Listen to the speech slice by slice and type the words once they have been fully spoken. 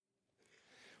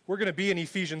We're going to be in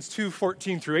Ephesians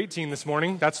 2:14 through 18 this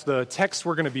morning. That's the text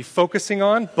we're going to be focusing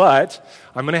on, but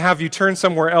I'm going to have you turn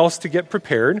somewhere else to get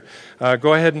prepared.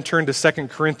 Go ahead and turn to 2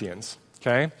 Corinthians,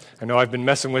 okay? I know I've been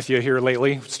messing with you here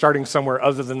lately, starting somewhere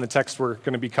other than the text we're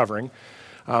going to be covering.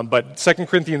 But 2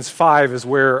 Corinthians 5 is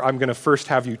where I'm going to first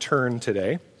have you turn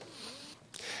today.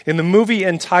 In the movie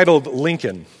entitled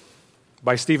Lincoln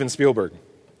by Steven Spielberg,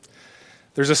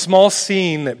 there's a small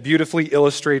scene that beautifully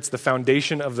illustrates the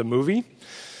foundation of the movie.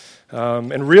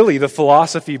 And really the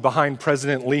philosophy behind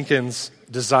President Lincoln's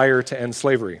desire to end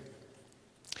slavery.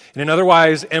 In an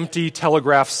otherwise empty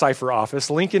telegraph cipher office,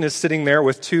 Lincoln is sitting there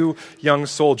with two young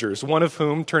soldiers, one of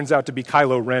whom turns out to be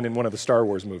Kylo Ren in one of the Star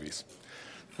Wars movies.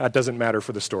 That doesn't matter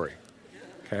for the story.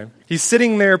 Okay? He's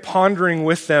sitting there pondering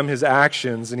with them his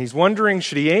actions, and he's wondering,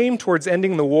 should he aim towards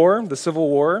ending the war, the Civil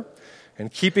War, and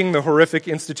keeping the horrific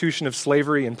institution of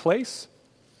slavery in place?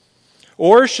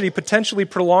 Or should he potentially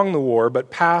prolong the war but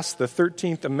pass the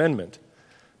 13th Amendment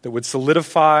that would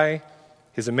solidify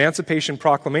his Emancipation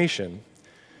Proclamation,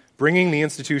 bringing the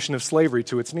institution of slavery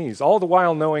to its knees, all the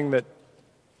while knowing that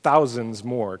thousands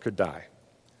more could die?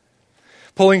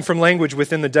 Pulling from language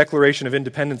within the Declaration of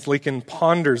Independence, Lincoln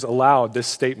ponders aloud this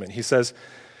statement. He says,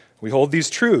 "We hold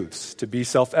these truths to be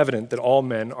self-evident that all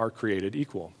men are created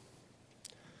equal."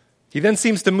 He then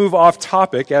seems to move off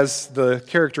topic, as the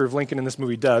character of Lincoln in this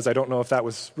movie does. I don't know if that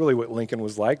was really what Lincoln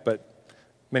was like, but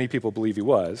many people believe he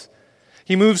was.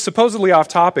 He moves supposedly off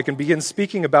topic and begins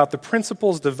speaking about the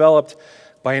principles developed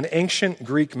by an ancient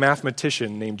Greek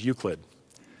mathematician named Euclid.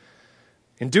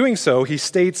 In doing so, he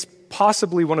states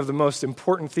possibly one of the most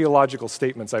important theological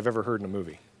statements I've ever heard in a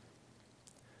movie.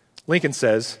 Lincoln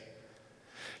says,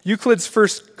 "Euclid's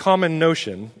first common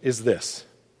notion is this: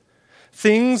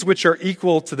 things which are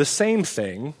equal to the same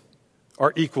thing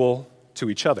are equal to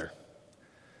each other."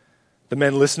 The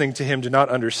men listening to him do not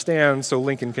understand, so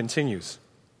Lincoln continues.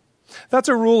 That's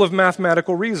a rule of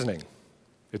mathematical reasoning.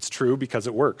 It's true because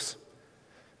it works.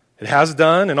 It has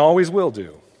done and always will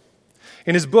do.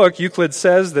 In his book, Euclid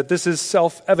says that this is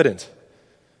self-evident.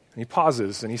 And he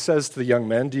pauses and he says to the young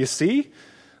men, "Do you see?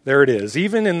 There it is.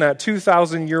 Even in that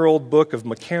 2,000-year-old book of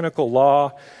mechanical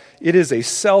law, it is a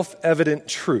self-evident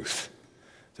truth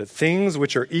that things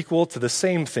which are equal to the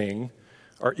same thing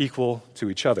are equal to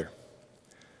each other."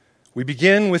 We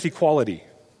begin with equality.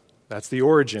 That's the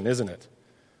origin, isn't it?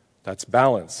 That's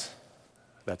balance.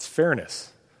 That's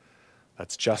fairness.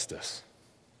 That's justice.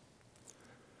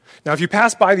 Now, if you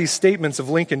pass by these statements of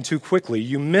Lincoln too quickly,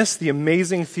 you miss the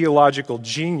amazing theological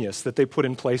genius that they put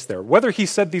in place there. Whether he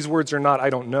said these words or not,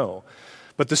 I don't know.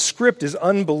 But the script is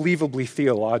unbelievably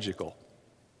theological.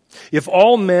 If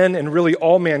all men and really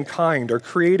all mankind are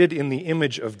created in the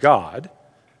image of God,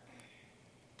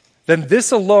 then this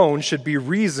alone should be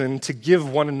reason to give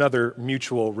one another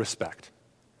mutual respect.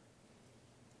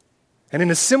 And in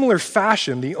a similar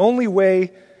fashion, the only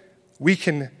way we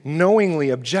can knowingly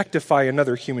objectify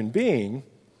another human being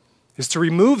is to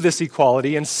remove this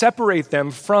equality and separate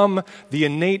them from the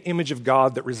innate image of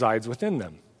God that resides within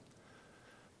them.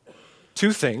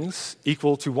 Two things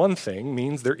equal to one thing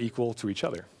means they're equal to each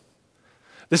other.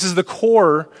 This is the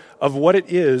core of what it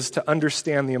is to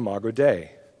understand the Imago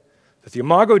Dei. That the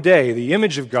Imago Dei, the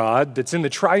image of God that's in the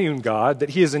triune God,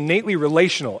 that he is innately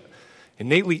relational,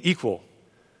 innately equal.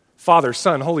 Father,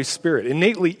 Son, Holy Spirit,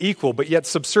 innately equal, but yet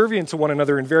subservient to one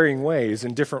another in varying ways,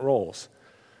 in different roles.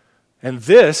 And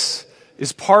this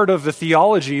is part of the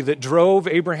theology that drove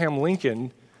Abraham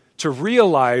Lincoln to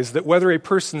realize that whether a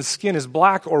person's skin is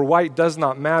black or white does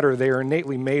not matter. They are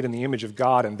innately made in the image of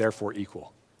God and therefore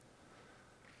equal.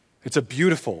 It's a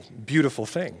beautiful, beautiful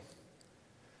thing.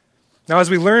 Now,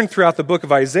 as we learn throughout the book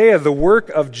of Isaiah, the work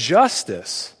of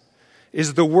justice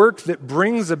is the work that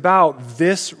brings about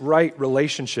this right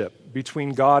relationship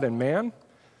between God and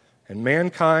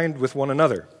mankind with one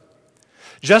another.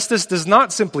 Justice does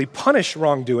not simply punish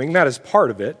wrongdoing, that is part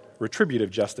of it,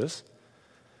 retributive justice,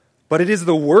 but it is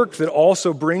the work that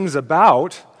also brings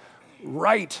about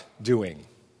right doing.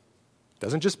 It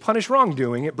doesn't just punish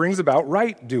wrongdoing, it brings about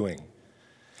right doing.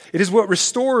 It is what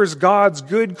restores God's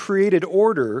good created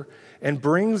order and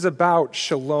brings about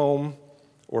shalom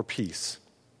or peace.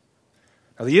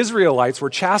 Now, the Israelites were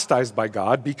chastised by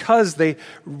God because they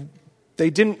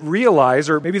didn't realize,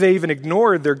 or maybe they even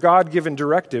ignored their God-given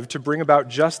directive to bring about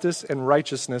justice and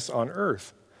righteousness on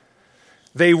earth.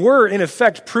 They were, in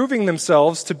effect, proving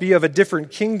themselves to be of a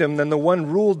different kingdom than the one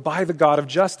ruled by the God of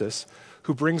justice,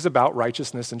 who brings about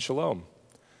righteousness and shalom.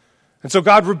 And so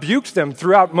God rebuked them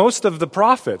throughout most of the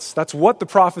prophets. That's what the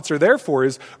prophets are there for,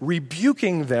 is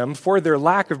rebuking them for their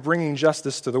lack of bringing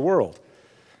justice to the world.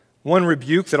 One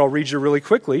rebuke that I'll read you really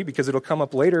quickly because it'll come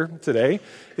up later today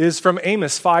is from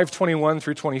Amos 5:21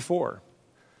 through 24.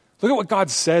 Look at what God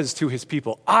says to his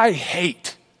people. I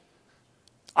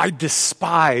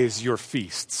despise your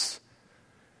feasts,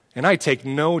 and I take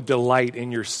no delight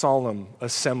in your solemn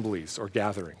assemblies or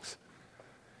gatherings.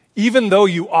 Even though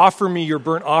you offer me your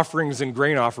burnt offerings and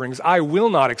grain offerings, I will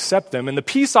not accept them, and the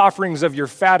peace offerings of your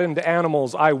fattened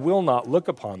animals, I will not look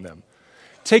upon them.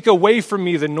 Take away from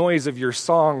me the noise of your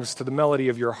songs to the melody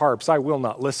of your harps. I will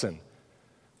not listen.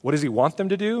 What does he want them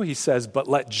to do? He says, but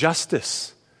let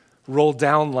justice roll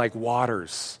down like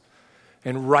waters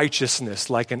and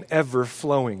righteousness like an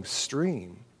ever-flowing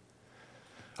stream.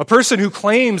 A person who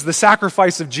claims the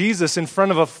sacrifice of Jesus in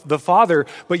front of the Father,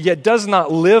 but yet does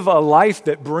not live a life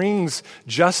that brings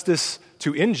justice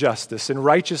to injustice and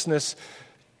righteousness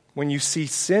when you see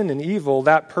sin and evil,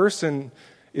 that person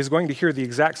is going to hear the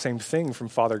exact same thing from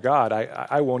Father God.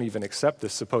 I won't even accept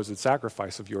this supposed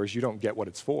sacrifice of yours. You don't get what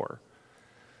it's for.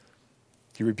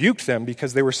 He rebuked them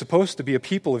because they were supposed to be a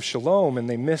people of shalom, and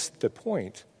they missed the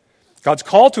point. God's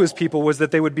call to his people was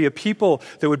that they would be a people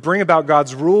that would bring about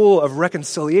God's rule of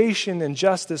reconciliation and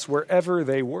justice wherever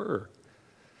they were.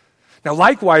 Now,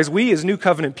 likewise, we as New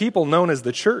Covenant people, known as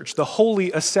the church, the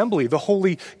holy assembly, the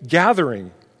holy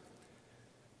gathering,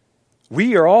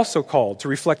 we are also called to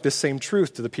reflect this same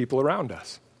truth to the people around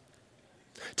us.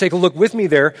 Take a look with me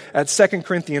there at 2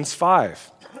 Corinthians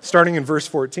 5, starting in verse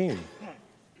 14.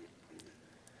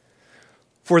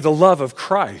 For the love of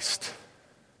Christ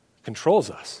controls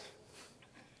us,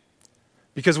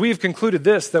 because we have concluded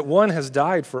this, that one has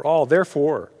died for all,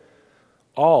 therefore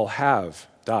all have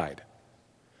died.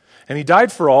 And he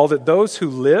died for all, that those who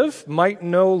live might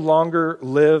no longer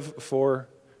live for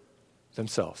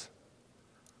themselves.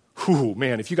 Whew,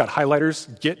 man, if you got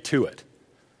highlighters, get to it.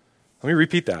 Let me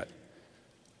repeat that.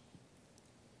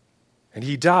 And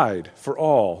he died for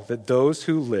all, that those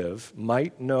who live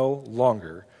might no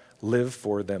longer live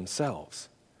for themselves,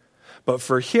 but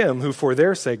for him who for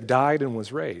their sake died and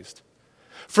was raised.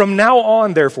 From now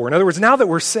on, therefore, in other words, now that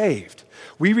we're saved,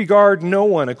 we regard no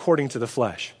one according to the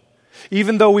flesh.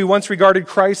 Even though we once regarded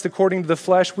Christ according to the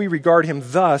flesh, we regard him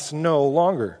thus no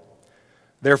longer.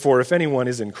 Therefore, if anyone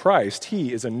is in Christ,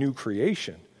 he is a new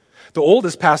creation. The old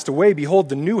has passed away, behold,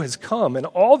 the new has come, and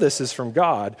all this is from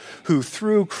God, who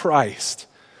through Christ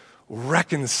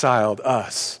reconciled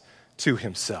us to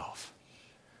himself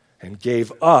and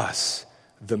gave us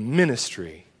the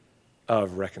ministry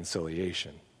of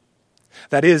reconciliation.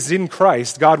 That is, in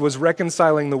Christ, God was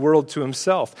reconciling the world to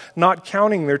himself, not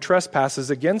counting their trespasses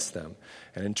against them,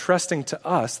 and entrusting to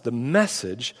us the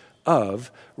message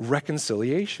of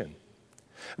reconciliation.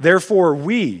 Therefore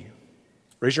we,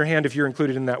 raise your hand if you're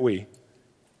included in that we.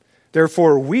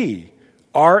 Therefore we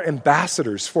are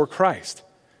ambassadors for Christ,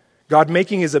 God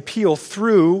making his appeal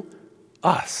through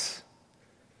us.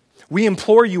 We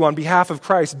implore you on behalf of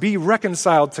Christ, be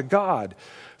reconciled to God.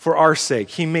 For our sake,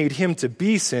 he made him to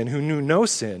be sin who knew no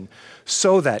sin,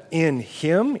 so that in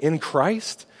him, in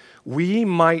Christ, we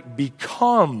might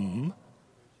become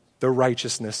the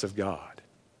righteousness of God.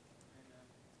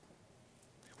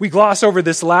 We gloss over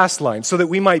this last line, so that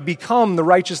we might become the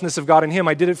righteousness of God in him.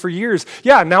 I did it for years.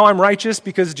 Yeah, now I'm righteous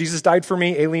because Jesus died for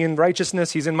me, alien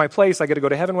righteousness. He's in my place. I get to go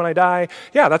to heaven when I die.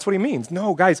 Yeah, that's what he means.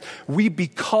 No, guys, we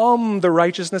become the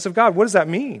righteousness of God. What does that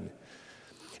mean?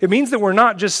 It means that we're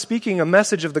not just speaking a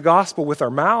message of the gospel with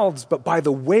our mouths, but by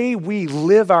the way we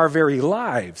live our very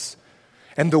lives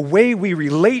and the way we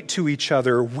relate to each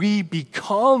other, we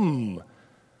become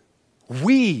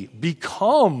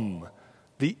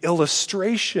the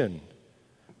illustration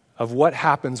of what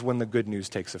happens when the good news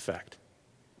takes effect.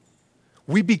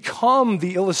 We become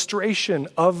the illustration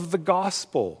of the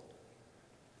gospel,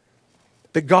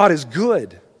 that God is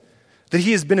good, that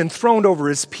he has been enthroned over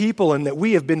his people, and that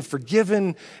we have been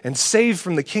forgiven and saved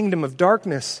from the kingdom of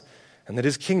darkness, and that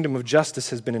his kingdom of justice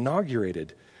has been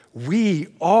inaugurated. We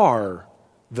are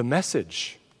the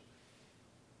message.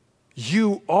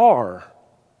 You are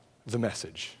the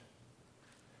message.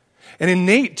 And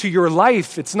innate to your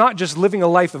life, it's not just living a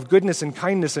life of goodness and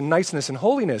kindness and niceness and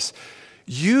holiness.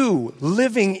 You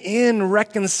living in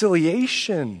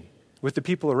reconciliation with the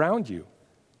people around you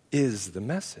is the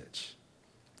message.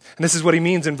 And this is what he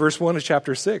means in verse 1 of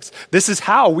chapter 6. This is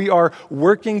how we are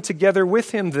working together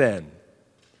with him then.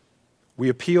 We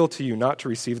appeal to you not to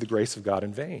receive the grace of God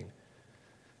in vain.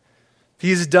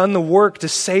 He has done the work to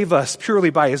save us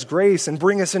purely by his grace and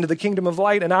bring us into the kingdom of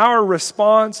light. And our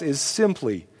response is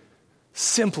simply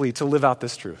to live out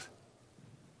this truth.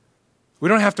 We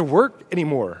don't have to work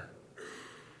anymore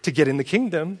to get in the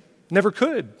kingdom. Never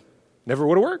could. Never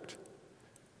would have worked.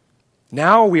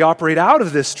 Now we operate out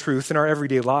of this truth in our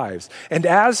everyday lives. And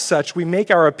as such, we make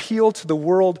our appeal to the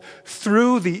world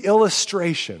through the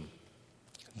illustration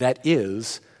that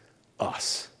is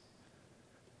us.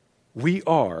 We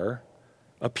are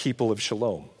a people of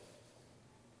shalom.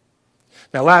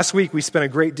 Now, last week we spent a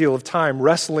great deal of time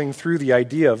wrestling through the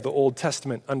idea of the Old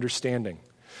Testament understanding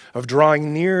of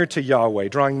drawing near to Yahweh,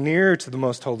 drawing near to the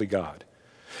most holy God.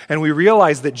 And we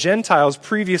realized that Gentiles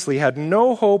previously had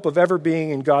no hope of ever being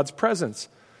in God's presence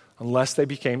unless they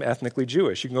became ethnically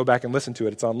Jewish. You can go back and listen to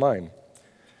it, it's online.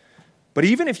 But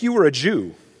even if you were a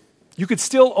Jew, you could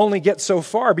still only get so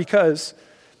far because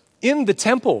in the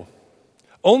temple,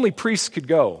 only priests could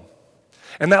go.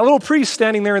 And that little priest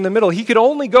standing there in the middle, he could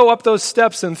only go up those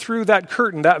steps and through that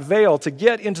curtain, that veil, to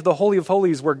get into the Holy of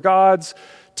Holies where God's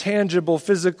tangible,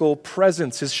 physical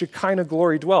presence, his Shekinah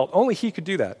glory dwelt. Only he could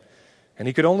do that. And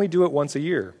he could only do it once a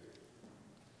year.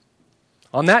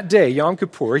 On that day, Yom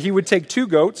Kippur, he would take 2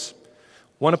 goats,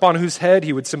 one upon whose head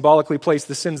he would symbolically place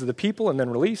the sins of the people and then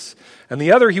release, and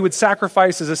the other he would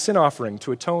sacrifice as a sin offering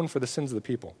to atone for the sins of the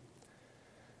people.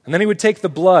 And then he would take the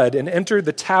blood and enter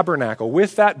the tabernacle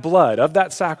with that blood of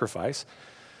that sacrifice,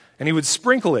 and he would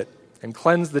sprinkle it and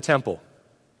cleanse the temple,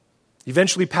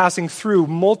 eventually passing through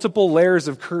multiple layers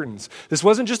of curtains. This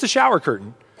wasn't just a shower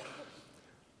curtain.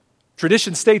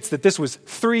 Tradition states that this was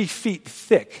 3 feet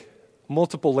thick,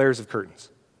 multiple layers of curtains.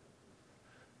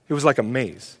 It was like a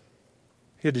maze.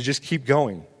 He had to just keep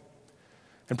going.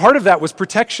 And part of that was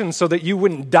protection so that you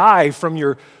wouldn't die from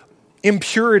your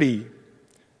impurity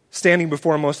standing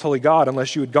before a most holy God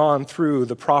unless you had gone through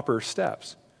the proper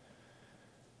steps.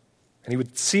 And he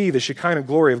would see the Shekinah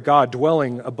glory of God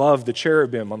dwelling above the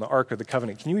cherubim on the Ark of the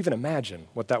Covenant. Can you even imagine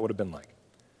what that would have been like?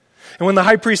 And when the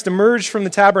high priest emerged from the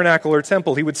tabernacle or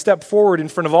temple, he would step forward in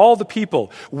front of all the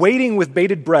people, waiting with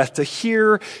bated breath to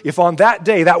hear if on that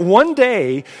day, that one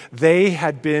day, they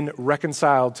had been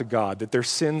reconciled to God, that their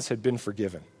sins had been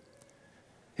forgiven.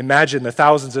 Imagine the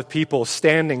thousands of people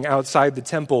standing outside the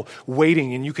temple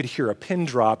waiting, and you could hear a pin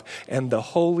drop, and the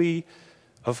Holy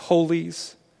of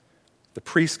Holies, the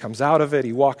priest comes out of it,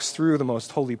 he walks through the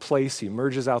most holy place, he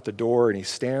emerges out the door, and he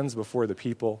stands before the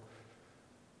people,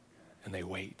 and they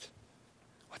wait.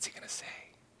 What's he going to say?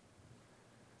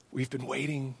 We've been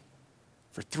waiting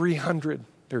for 300,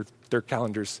 their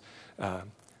calendars,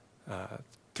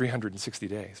 360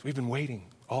 days. We've been waiting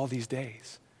all these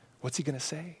days. What's he going to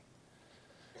say?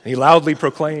 And he loudly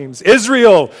proclaims,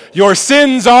 Israel, your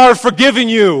sins are forgiven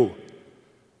you.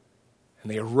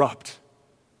 And they erupt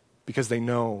because they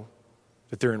know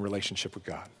that they're in relationship with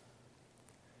God.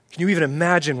 Can you even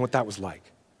imagine what that was like?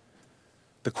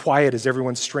 The quiet as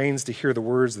everyone strains to hear the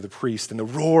words of the priest and the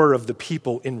roar of the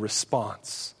people in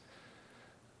response.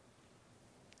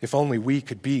 If only we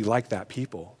could be like that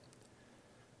people.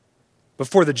 But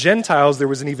for the Gentiles, there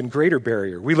was an even greater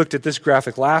barrier. We looked at this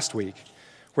graphic last week,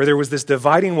 where there was this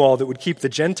dividing wall that would keep the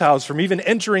Gentiles from even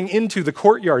entering into the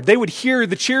courtyard. They would hear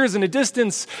the cheers in a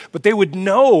distance, but they would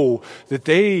know that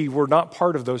they were not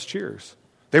part of those cheers.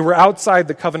 They were outside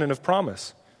the covenant of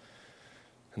promise.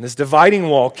 And this dividing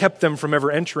wall kept them from ever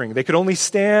entering. They could only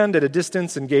stand at a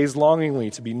distance and gaze longingly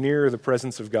to be near the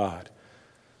presence of God.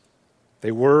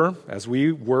 They were, as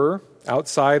we were,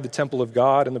 outside the temple of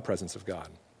God and the presence of God.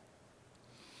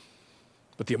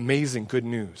 But the amazing good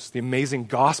news, the amazing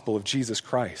gospel of Jesus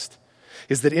Christ,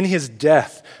 is that in his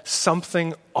death,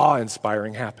 something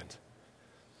awe-inspiring happened.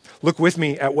 Look with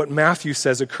me at what Matthew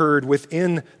says occurred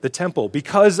within the temple.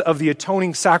 Because of the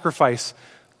atoning sacrifice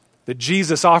that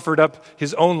Jesus offered up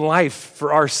his own life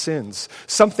for our sins,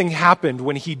 something happened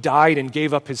when he died and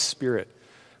gave up his spirit.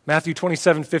 Matthew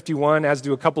 27:51, as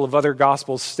do a couple of other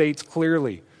gospels, states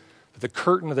clearly that the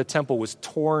curtain of the temple was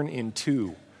torn in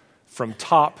two from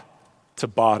top to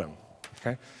bottom.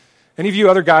 Okay? Any of you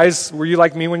other guys, were you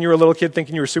like me when you were a little kid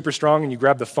thinking you were super strong and you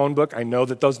grabbed the phone book? I know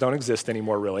that those don't exist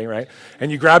anymore, really, right?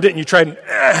 And you grabbed it and you tried,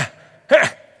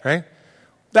 right?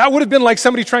 That would have been like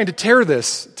somebody trying to tear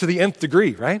this to the nth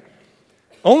degree, right?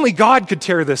 Only God could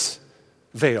tear this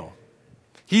veil.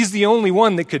 He's the only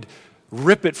one that could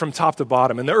rip it from top to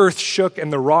bottom. And the earth shook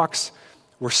and the rocks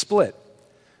were split.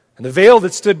 And the veil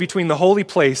that stood between the holy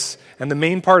place and the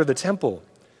main part of the temple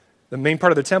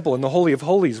and the Holy of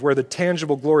Holies, where the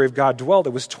tangible glory of God dwelt,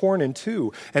 it was torn in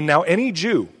two. And now any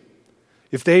Jew,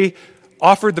 if they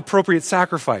offered the appropriate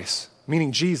sacrifice,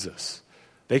 meaning Jesus,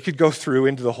 they could go through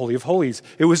into the Holy of Holies.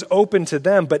 It was open to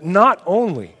them, but not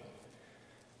only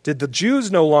did the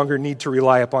Jews no longer need to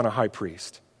rely upon a high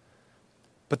priest,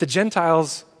 but the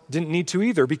Gentiles didn't need to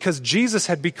either, because Jesus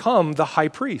had become the high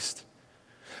priest.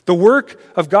 The work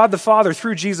of God the Father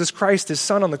through Jesus Christ, his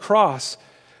Son on the cross,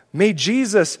 made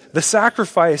Jesus the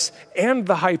sacrifice and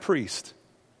the high priest.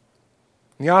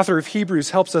 And the author of Hebrews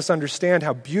helps us understand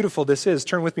how beautiful this is.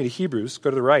 Turn with me to Hebrews. Go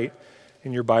to the right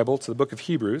in your Bible to the book of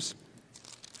Hebrews.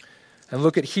 And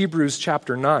look at Hebrews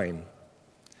chapter 9,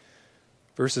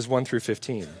 verses 1 through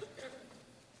 15.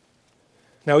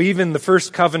 Now, even the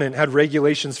first covenant had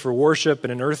regulations for worship in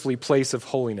an earthly place of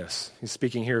holiness. He's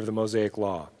speaking here of the Mosaic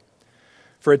law.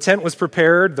 For a tent was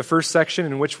prepared, the first section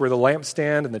in which were the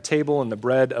lampstand and the table and the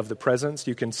bread of the presence.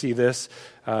 You can see this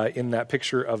in that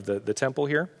picture of the temple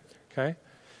here. Okay,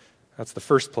 that's the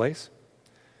first place.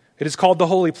 It is called the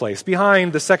holy place.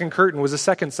 Behind the second curtain was a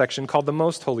second section called the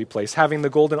most holy place, having the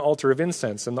golden altar of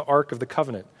incense and the ark of the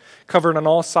covenant, covered on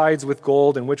all sides with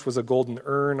gold, in which was a golden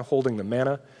urn holding the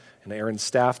manna, and Aaron's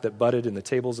staff that budded in the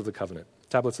tablets of the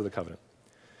covenant.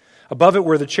 Above it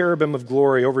were the cherubim of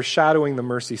glory overshadowing the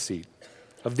mercy seat.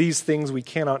 Of these things we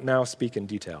cannot now speak in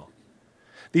detail.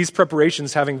 These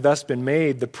preparations having thus been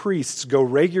made, the priests go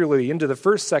regularly into the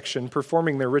first section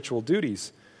performing their ritual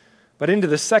duties. But into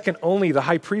the second only the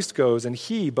high priest goes, and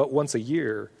he but once a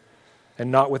year,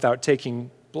 and not without taking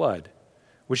blood,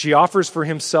 which he offers for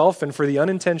himself and for the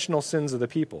unintentional sins of the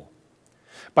people.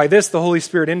 By this, the Holy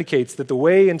Spirit indicates that the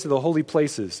way into the holy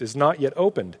places is not yet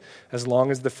opened as long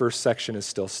as the first section is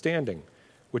still standing,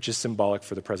 which is symbolic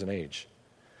for the present age.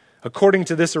 According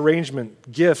to this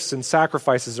arrangement, gifts and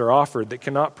sacrifices are offered that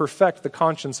cannot perfect the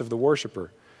conscience of the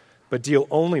worshiper, but deal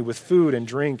only with food and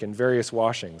drink and various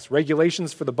washings,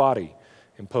 regulations for the body,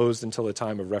 imposed until the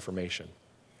time of Reformation.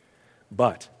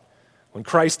 But when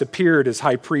Christ appeared as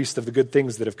high priest of the good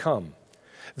things that have come,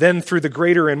 then through the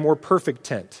greater and more perfect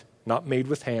tent, not made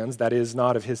with hands, that is,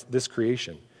 not of this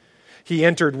creation, he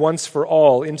entered once for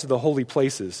all into the holy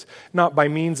places, not by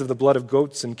means of the blood of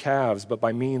goats and calves, but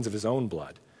by means of his own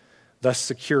blood, thus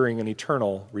securing an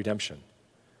eternal redemption.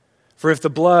 For if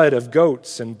the blood of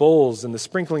goats and bulls and the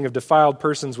sprinkling of defiled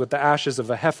persons with the ashes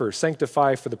of a heifer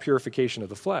sanctify for the purification of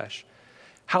the flesh,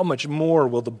 how much more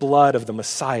will the blood of the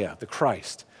Messiah, the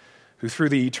Christ, who through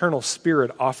the eternal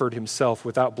Spirit offered himself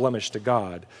without blemish to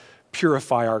God,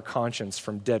 purify our conscience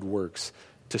from dead works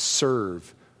to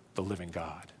serve the living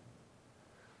God.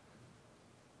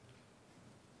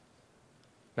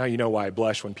 Now you know why I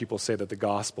blush when people say that the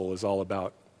gospel is all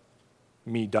about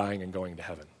me dying and going to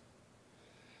heaven.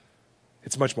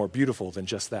 It's much more beautiful than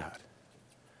just that.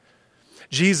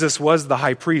 Jesus was the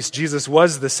high priest. Jesus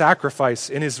was the sacrifice.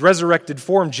 In his resurrected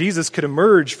form, Jesus could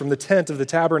emerge from the tent of the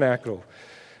tabernacle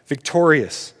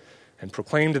victorious and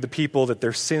proclaim to the people that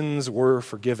their sins were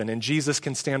forgiven. And Jesus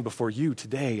can stand before you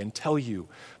today and tell you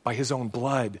by his own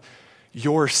blood,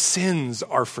 your sins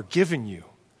are forgiven you.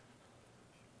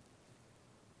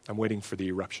 I'm waiting for the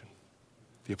eruption,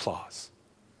 the applause.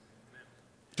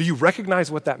 Do you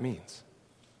recognize what that means?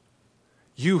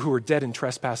 You who are dead in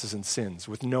trespasses and sins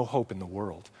with no hope in the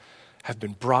world have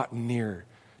been brought near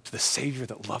to the Savior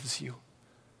that loves you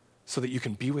so that you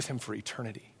can be with him for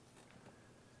eternity.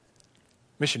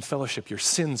 Mission Fellowship, your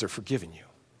sins are forgiven you.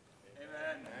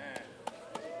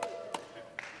 Amen.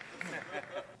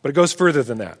 But it goes further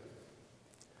than that.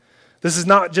 This is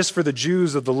not just for the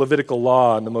Jews of the Levitical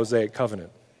law and the Mosaic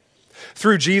covenant.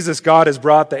 Through Jesus, God has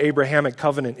brought the Abrahamic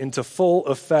covenant into full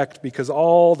effect because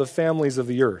all the families of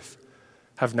the earth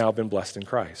have now been blessed in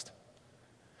Christ.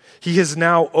 He has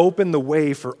now opened the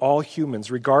way for all humans,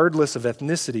 regardless of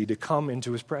ethnicity, to come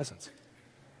into his presence.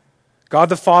 God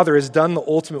the Father has done the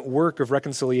ultimate work of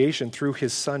reconciliation through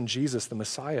his Son, Jesus the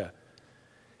Messiah.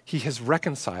 He has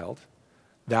reconciled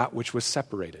that which was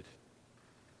separated.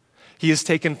 He has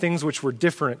taken things which were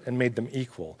different and made them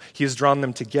equal. He has drawn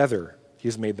them together. He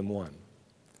has made them one.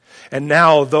 And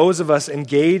now those of us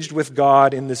engaged with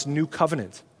God in this new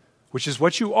covenant, which is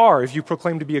what you are if you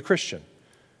proclaim to be a Christian.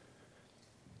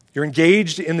 You're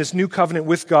engaged in this new covenant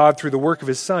with God through the work of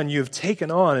his Son. You have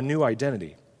taken on a new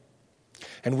identity.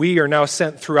 And we are now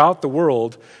sent throughout the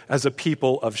world as a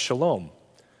people of shalom,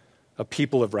 a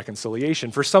people of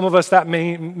reconciliation. For some of us, that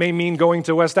may mean going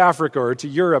to West Africa or to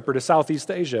Europe or to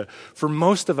Southeast Asia. For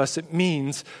most of us, it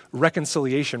means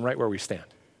reconciliation right where we stand.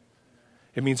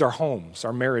 It means our homes,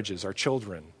 our marriages, our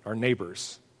children, our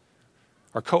neighbors,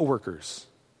 our coworkers,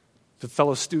 the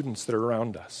fellow students that are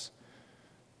around us,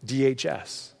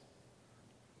 DHS.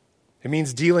 It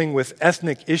means dealing with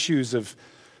ethnic issues of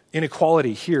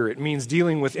inequality here. It means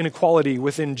dealing with inequality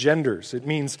within genders. It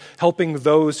means helping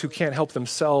those who can't help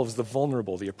themselves, the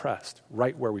vulnerable, the oppressed,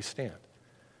 right where we stand.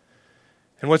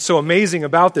 And what's so amazing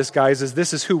about this, guys, is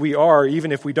this is who we are,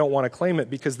 even if we don't want to claim it,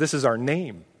 because this is our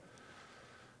name.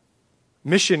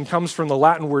 Mission comes from the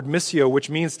Latin word missio, which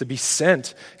means to be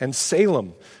sent, and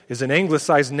Salem is an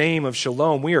anglicized name of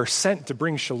shalom. We are sent to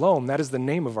bring shalom. That is the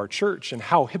name of our church, and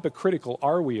how hypocritical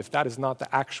are we if that is not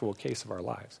the actual case of our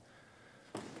lives?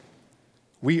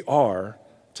 We are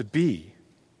to be,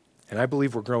 and I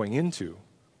believe we're growing into,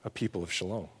 a people of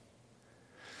shalom.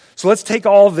 So let's take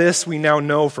all this we now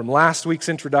know from last week's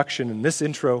introduction and this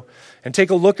intro and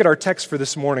take a look at our text for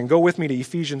this morning. Go with me to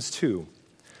Ephesians 2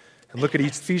 and look at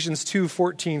Ephesians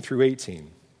 2:14 through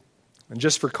 18. And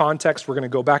just for context, we're going to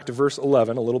go back to verse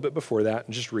 11, a little bit before that,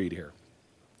 and just read here.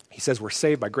 He says, we're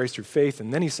saved by grace through faith,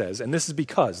 and then he says, and this is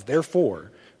because,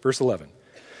 therefore, verse 11,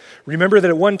 remember that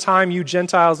at one time you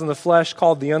Gentiles in the flesh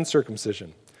called the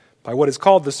uncircumcision, by what is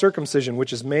called the circumcision,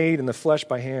 which is made in the flesh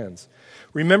by hands.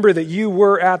 Remember that you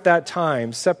were at that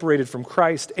time separated from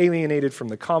Christ, alienated from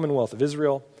the commonwealth of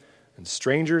Israel, and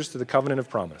strangers to the covenant of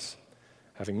promise,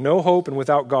 having no hope and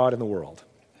without God in the world.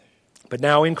 But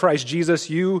now in Christ Jesus,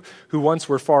 you who once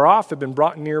were far off have been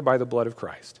brought near by the blood of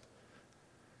Christ.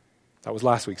 That was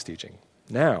last week's teaching.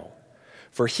 Now,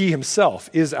 for he himself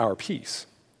is our peace,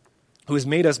 who has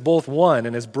made us both one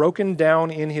and has broken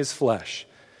down in his flesh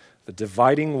the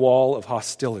dividing wall of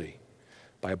hostility,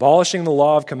 by abolishing the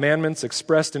law of commandments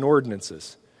expressed in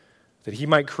ordinances, that he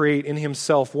might create in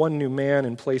himself one new man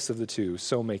in place of the two,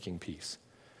 so making peace,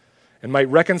 and might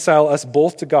reconcile us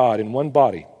both to God in one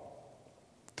body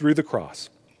through the cross,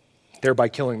 thereby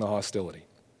killing the hostility.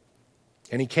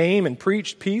 And he came and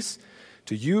preached peace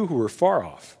to you who were far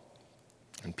off,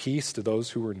 and peace to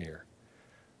those who were near.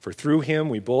 For through him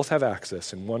we both have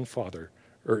access in one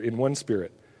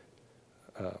Spirit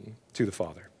to the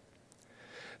Father.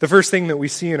 The first thing that we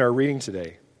see in our reading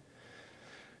today,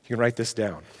 you can write this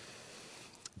down.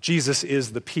 Jesus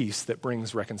is the peace that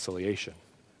brings reconciliation.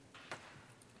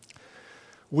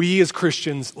 We as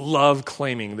Christians love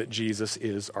claiming that Jesus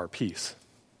is our peace,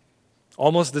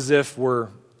 almost as if we're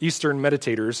Eastern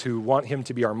meditators who want him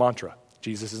to be our mantra.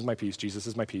 Jesus is my peace, Jesus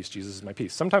is my peace, Jesus is my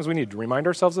peace. Sometimes we need to remind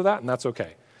ourselves of that, and that's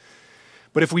okay.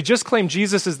 But if we just claim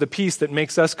Jesus is the peace that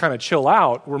makes us kind of chill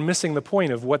out, we're missing the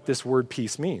point of what this word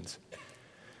peace means.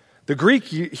 The Greek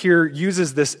here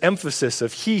uses this emphasis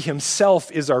of he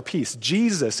himself is our peace.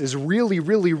 Jesus is really,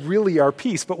 really, really our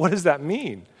peace. But what does that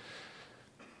mean?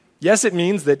 Yes, it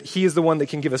means that he is the one that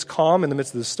can give us calm in the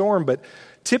midst of the storm, but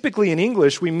typically in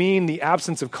English, we mean the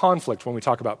absence of conflict when we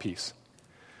talk about peace.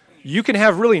 You can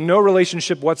have really no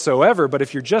relationship whatsoever, but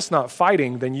if you're just not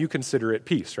fighting, then you consider it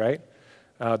peace, right?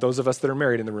 Those of us that are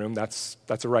married in the room, that's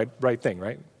a right thing,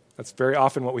 right? That's very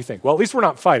often what we think. Well, at least we're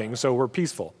not fighting, so we're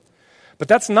peaceful. But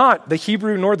that's not the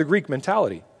Hebrew nor the Greek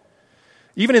mentality.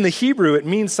 Even in the Hebrew, it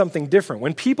means something different.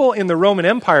 When people in the Roman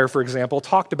Empire, for example,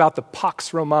 talked about the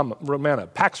Pax Romana,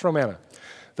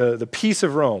 the peace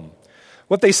of Rome,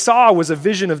 what they saw was a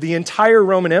vision of the entire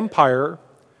Roman Empire,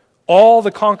 all the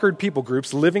conquered people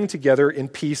groups living together in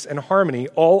peace and harmony,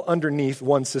 all underneath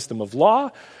one system of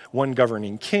law, one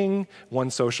governing king,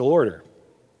 one social order.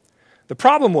 The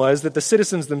problem was that the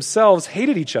citizens themselves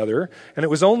hated each other, and it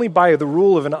was only by the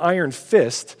rule of an iron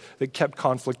fist that kept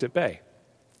conflict at bay.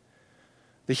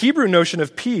 The Hebrew notion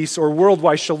of peace or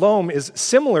worldwide shalom is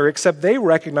similar, except they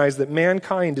recognize that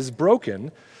mankind is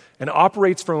broken and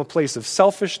operates from a place of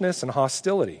selfishness and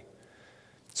hostility.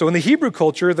 So in the Hebrew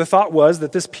culture, the thought was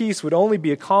that this peace would only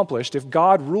be accomplished if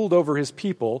God ruled over his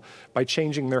people by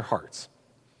changing their hearts.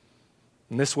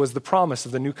 And this was the promise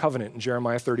of the new covenant in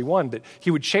Jeremiah 31, that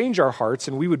he would change our hearts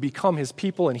and we would become his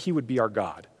people and he would be our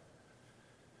God.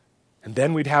 And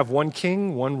then we'd have one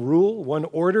king, one rule, one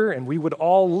order, and we would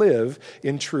all live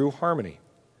in true harmony.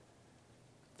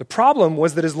 The problem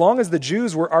was that as long as the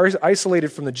Jews were isolated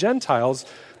from the Gentiles,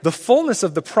 the fullness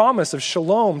of the promise of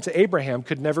shalom to Abraham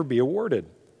could never be awarded.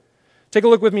 Take a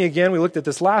look with me again. We looked at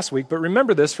this last week, but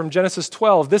remember this from Genesis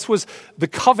 12. This was the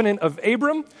covenant of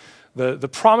Abram, the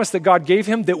promise that God gave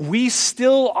him that we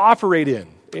still operate in.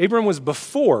 Abram was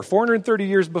before, 430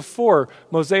 years before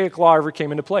Mosaic law ever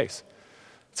came into place.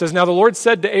 It says, now the Lord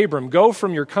said to Abram, go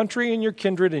from your country and your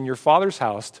kindred and your father's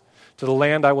house to the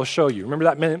land I will show you. Remember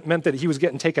that meant that he was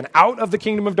getting taken out of the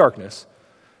kingdom of darkness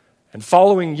and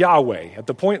following Yahweh. At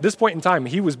this point in time,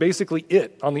 he was basically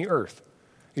it on the earth.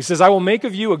 He says, I will make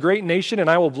of you a great nation and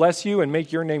I will bless you and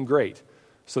make your name great,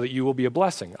 so that you will be a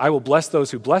blessing. I will bless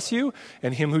those who bless you,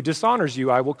 and him who dishonors you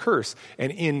I will curse.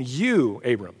 And in you,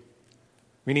 Abram,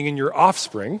 meaning in your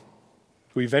offspring,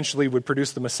 who eventually would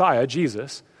produce the Messiah,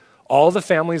 Jesus, all the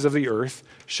families of the earth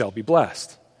shall be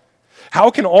blessed. How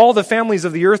can all the families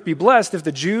of the earth be blessed if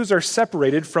the Jews are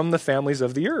separated from the families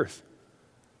of the earth?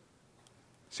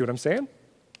 See what I'm saying?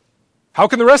 How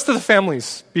can the rest of the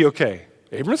families be okay?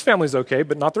 Abram's family is okay,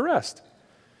 but not the rest.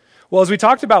 Well, as we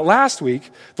talked about last week,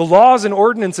 the laws and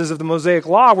ordinances of the Mosaic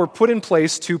Law were put in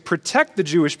place to protect the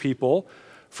Jewish people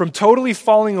from totally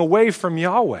falling away from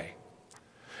Yahweh.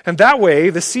 And that way,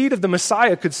 the seed of the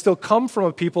Messiah could still come from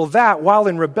a people that, while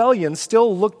in rebellion,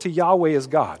 still looked to Yahweh as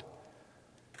God.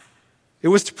 It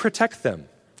was to protect them.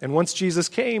 And once Jesus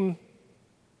came,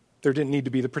 there didn't need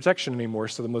to be the protection anymore,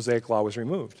 so the Mosaic Law was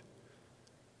removed.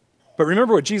 But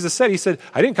remember what Jesus said. He said,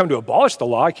 I didn't come to abolish the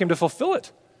law, I came to fulfill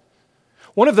it.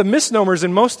 One of the misnomers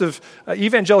in most of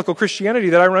evangelical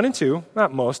Christianity that I run into,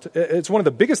 not most, it's one of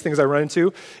the biggest things I run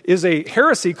into, is a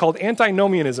heresy called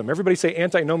antinomianism. Everybody say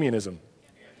antinomianism.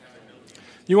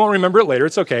 You won't remember it later,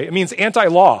 it's okay. It means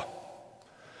anti-law.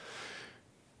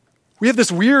 We have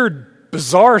this weird,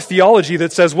 bizarre theology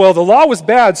that says, well, the law was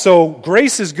bad, so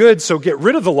grace is good, so get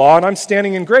rid of the law, and I'm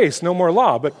standing in grace, no more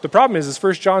law. But the problem is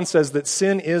 1 John says that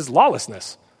sin is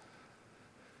lawlessness.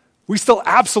 We still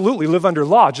absolutely live under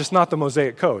law, just not the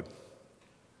Mosaic Code.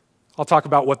 I'll talk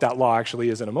about what that law actually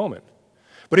is in a moment.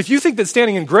 But if you think that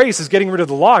standing in grace is getting rid of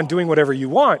the law and doing whatever you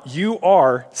want, you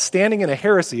are standing in a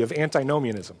heresy of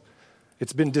antinomianism.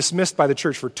 It's been dismissed by the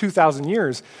church for 2,000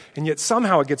 years, and yet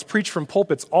somehow it gets preached from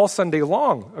pulpits all Sunday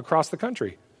long across the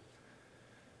country.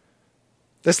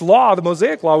 This law, the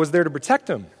Mosaic Law, was there to protect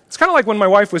them. It's kind of like when my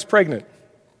wife was pregnant.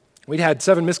 We'd had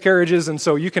 7 miscarriages, and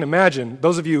so you can imagine,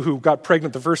 those of you who got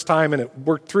pregnant the first time and it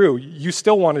worked through, you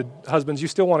still wanted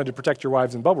to protect your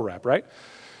wives in bubble wrap, right?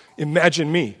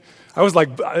 Imagine me. It was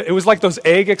like those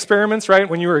egg experiments, right?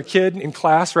 When you were a kid in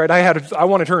class, right? I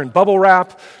wanted her in bubble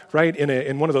wrap, right?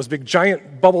 In one of those big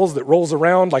giant bubbles that rolls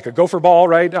around like a gopher ball,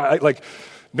 right?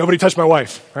 Nobody touched my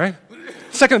wife, right?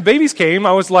 Second babies came,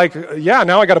 I was like, yeah,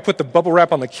 now I got to put the bubble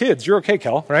wrap on the kids. You're okay,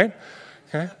 Kel, right?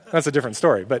 Okay, that's a different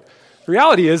story, but the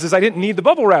reality is I didn't need the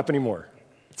bubble wrap anymore.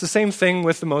 It's the same thing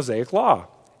with the Mosaic Law.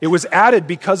 It was added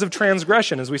because of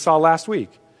transgression, as we saw last week.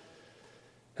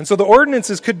 And so the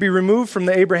ordinances could be removed from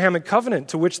the Abrahamic covenant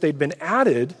to which they'd been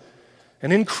added,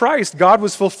 and in Christ, God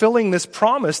was fulfilling this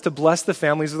promise to bless the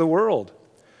families of the world.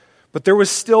 But there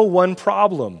was still one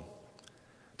problem.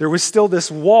 There was still this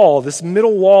wall, this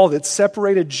middle wall that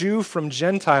separated Jew from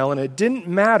Gentile, and it didn't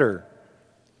matter.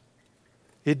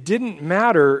 It didn't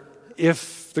matter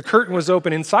if the curtain was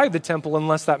open inside the temple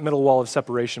unless that middle wall of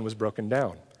separation was broken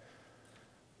down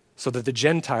so that the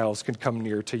Gentiles could come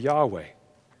near to Yahweh.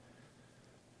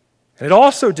 And it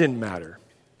also didn't matter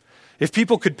if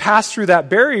people could pass through that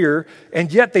barrier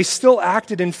and yet they still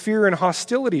acted in fear and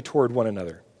hostility toward one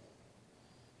another.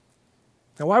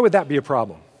 Now, why would that be a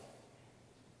problem?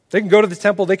 They can go to the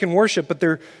temple, they can worship, but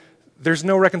there's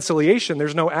no reconciliation,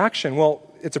 there's no action. Well,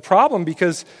 it's a problem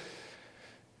because,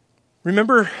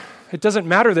 remember, it doesn't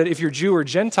matter that if you're Jew or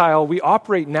Gentile, we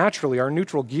operate naturally. Our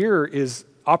neutral gear is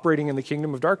operating in the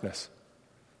kingdom of darkness.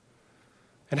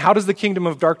 And how does the kingdom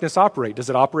of darkness operate? Does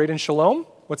it operate in shalom?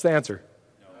 What's the answer?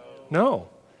 No.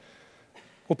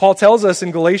 Well, Paul tells us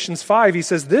in Galatians 5, he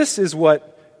says, this is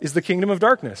what is the kingdom of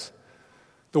darkness.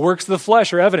 The works of the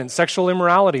flesh are evident: sexual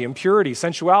immorality, impurity,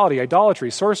 sensuality,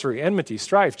 idolatry, sorcery, enmity,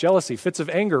 strife, jealousy, fits of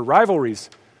anger, rivalries.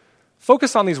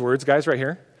 Focus on these words, guys, right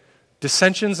here.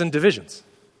 Dissensions and divisions.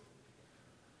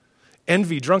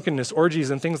 Envy, drunkenness, orgies,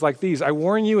 and things like these. I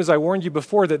warn you, as I warned you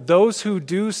before, that those who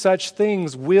do such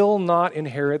things will not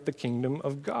inherit the kingdom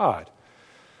of God.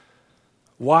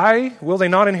 Why will they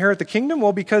not inherit the kingdom?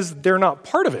 Well, because they're not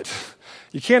part of it.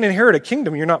 You can't inherit a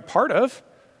kingdom you're not part of.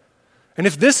 And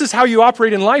if this is how you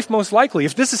operate in life, most likely,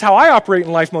 if this is how I operate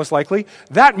in life, most likely,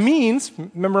 that means,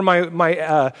 remember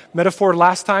my metaphor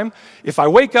last time? If I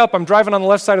wake up, I'm driving on the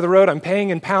left side of the road, I'm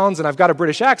paying in pounds, and I've got a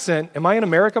British accent, am I in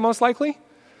America most likely?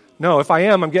 No, if I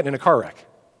am, I'm getting in a car wreck.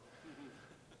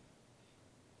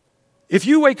 If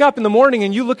you wake up in the morning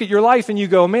and you look at your life and you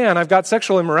go, man, I've got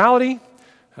sexual immorality,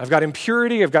 I've got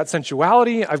impurity, I've got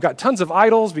sensuality, I've got tons of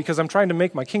idols because I'm trying to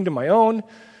make my kingdom my own.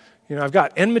 I've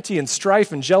got enmity and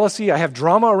strife and jealousy. I have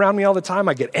drama around me all the time.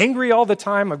 I get angry all the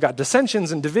time. I've got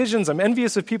dissensions and divisions. I'm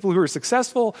envious of people who are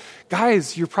successful.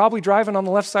 Guys, you're probably driving on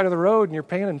the left side of the road and you're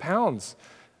paying in pounds.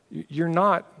 You're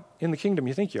not in the kingdom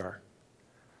you think you are.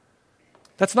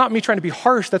 That's not me trying to be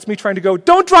harsh. That's me trying to go,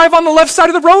 don't drive on the left side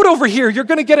of the road over here. You're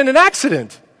going to get in an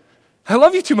accident. I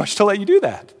love you too much to let you do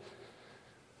that.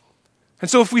 And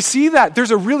so if we see that,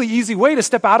 there's a really easy way to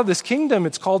step out of this kingdom.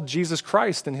 It's called Jesus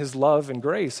Christ and his love and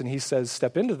grace. And he says,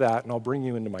 step into that and I'll bring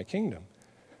you into my kingdom.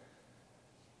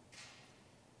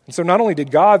 And so not only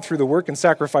did God, through the work and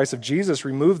sacrifice of Jesus,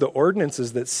 remove the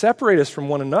ordinances that separate us from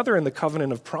one another in the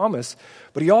covenant of promise,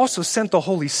 but he also sent the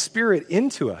Holy Spirit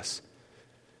into us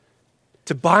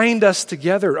to bind us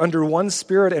together under one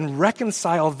Spirit and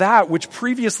reconcile that which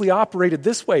previously operated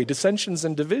this way, dissensions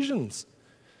and divisions.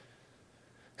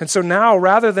 And so now,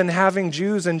 rather than having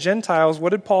Jews and Gentiles,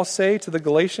 what did Paul say to the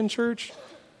Galatian church?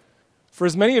 For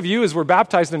as many of you as were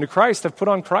baptized into Christ have put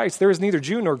on Christ. There is neither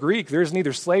Jew nor Greek. There is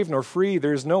neither slave nor free.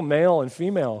 There is no male and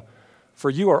female.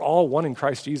 For you are all one in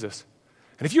Christ Jesus.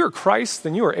 And if you are Christ,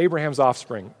 then you are Abraham's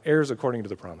offspring, heirs according to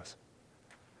the promise.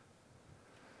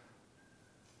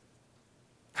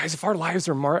 Guys, if our lives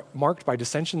are marked by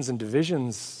dissensions and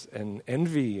divisions and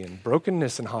envy and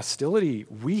brokenness and hostility,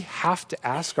 we have to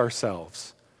ask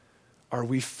ourselves, are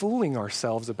we fooling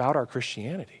ourselves about our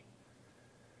Christianity?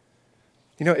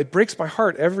 You know, it breaks my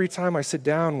heart every time I sit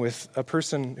down with a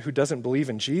person who doesn't believe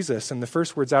in Jesus, and the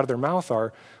first words out of their mouth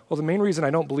are, well, the main reason I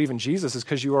don't believe in Jesus is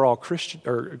because you are all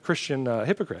Christian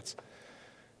hypocrites.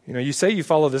 You know, you say you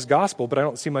follow this gospel, but I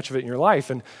don't see much of it in your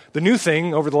life. And the new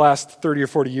thing over the last 30 or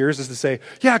 40 years is to say,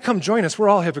 yeah, come join us. We're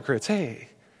all hypocrites. Hey,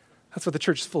 that's what the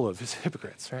church is full of, is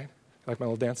hypocrites, right? Like my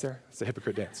little dance there? It's a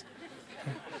hypocrite dance.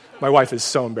 Okay. My wife is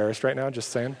so embarrassed right now,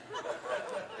 just saying.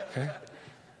 Okay.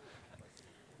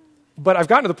 But I've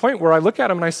gotten to the point where I look at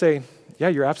them and I say, yeah,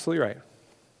 you're absolutely right.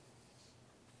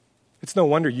 It's no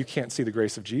wonder you can't see the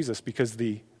grace of Jesus, because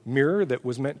the mirror that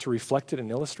was meant to reflect it and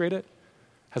illustrate it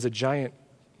has a giant,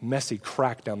 messy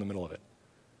crack down the middle of it.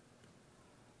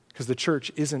 Because the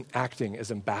church isn't acting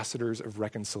as ambassadors of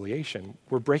reconciliation.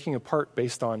 We're breaking apart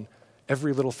based on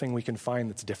every little thing we can find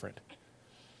that's different.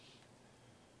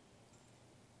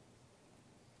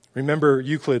 Remember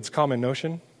Euclid's common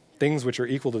notion? Things which are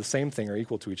equal to the same thing are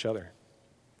equal to each other.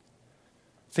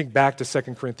 Think back to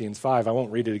 2 Corinthians 5. I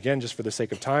won't read it again just for the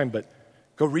sake of time, but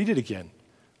go read it again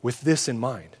with this in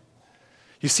mind.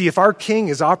 You see, if our king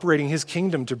is operating his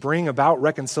kingdom to bring about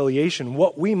reconciliation,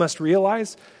 what we must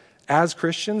realize as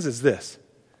Christians is this: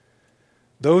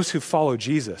 those who follow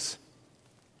Jesus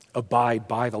abide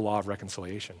by the law of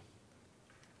reconciliation.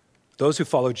 Those who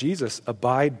follow Jesus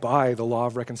abide by the law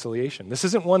of reconciliation. This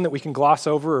isn't one that we can gloss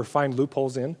over or find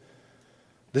loopholes in.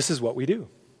 This is what we do.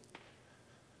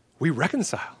 We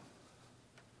reconcile.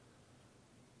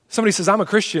 Somebody says, I'm a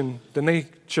Christian, then they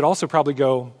should also probably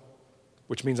go,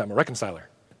 which means I'm a reconciler.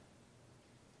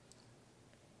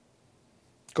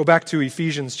 Go back to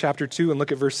Ephesians chapter 2 and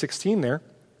look at verse 16 there.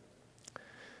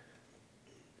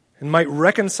 And might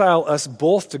reconcile us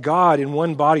both to God in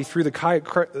one body through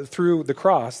the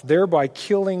cross, thereby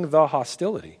killing the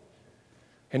hostility.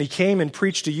 And he came and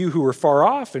preached to you who were far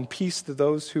off, and peace to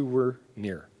those who were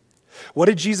near. What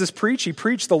did Jesus preach? He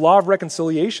preached the law of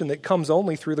reconciliation that comes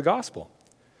only through the gospel.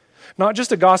 Not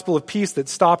just a gospel of peace that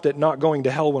stopped at not going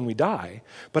to hell when we die,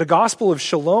 but a gospel of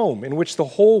shalom in which the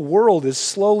whole world is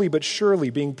slowly but surely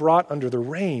being brought under the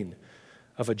reign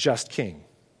of a just king.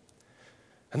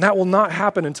 And that will not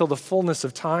happen until the fullness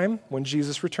of time when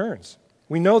Jesus returns.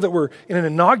 We know that we're in an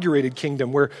inaugurated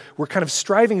kingdom where we're kind of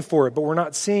striving for it, but we're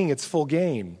not seeing its full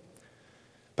game.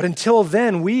 But until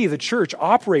then, we, the church,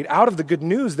 operate out of the good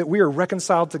news that we are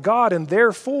reconciled to God, and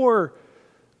therefore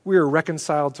we are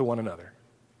reconciled to one another.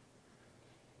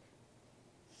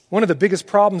 One of the biggest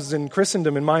problems in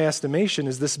Christendom, in my estimation,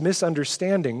 is this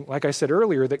misunderstanding, like I said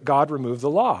earlier, that God removed the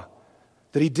law,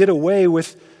 that he did away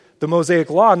with the Mosaic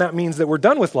law, and that means that we're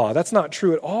done with law. That's not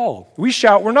true at all. We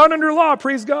shout, we're not under law,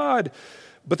 praise God.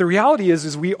 But the reality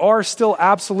is we are still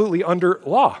absolutely under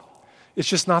law. It's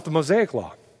just not the Mosaic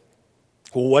law.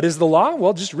 Well, what is the law?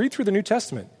 Well, just read through the New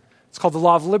Testament. It's called the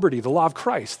law of liberty, the law of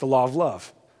Christ, the law of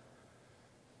love.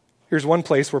 Here's one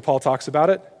place where Paul talks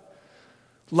about it.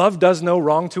 Love does no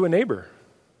wrong to a neighbor.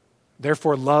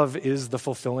 Therefore, love is the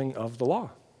fulfilling of the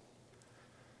law.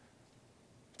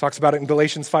 Talks about it in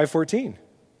Galatians 5:14.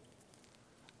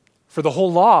 For the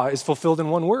whole law is fulfilled in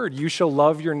one word. You shall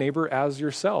love your neighbor as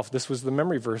yourself. This was the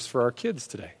memory verse for our kids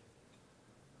today.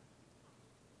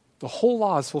 The whole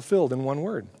law is fulfilled in one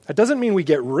word. That doesn't mean we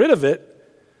get rid of it.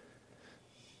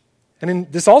 And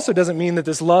this also doesn't mean that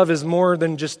this love is more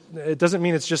than just, it doesn't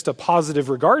mean it's just a positive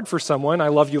regard for someone. I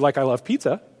love you like I love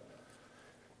pizza.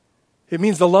 It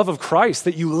means the love of Christ,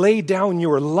 that you lay down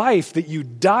your life, that you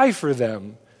die for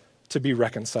them to be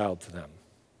reconciled to them.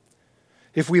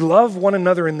 If we love one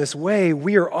another in this way,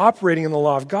 we are operating in the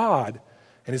law of God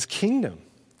and his kingdom.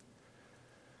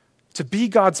 To be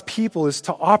God's people is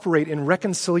to operate in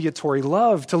reconciliatory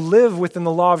love. To live within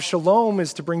the law of shalom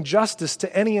is to bring justice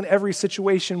to any and every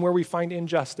situation where we find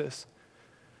injustice.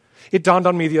 It dawned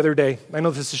on me the other day. I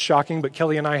know this is shocking, but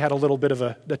Kelly and I had a little bit of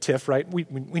a tiff, right? We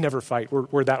never fight.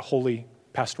 We're that holy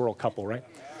pastoral couple, right?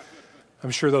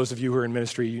 I'm sure those of you who are in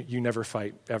ministry, you never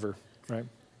fight, ever, right?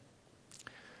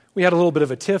 We had a little bit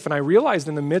of a tiff, and I realized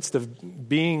in the midst of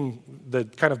being the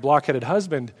kind of blockheaded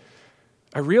husband,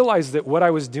 I realized that what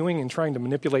I was doing in trying to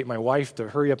manipulate my wife to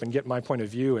hurry up and get my point of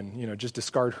view and, just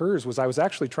discard hers was I was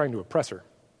actually trying to oppress her.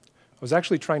 was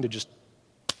actually trying to just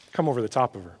come over the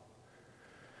top of her.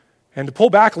 And to pull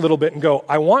back a little bit and go,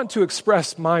 I want to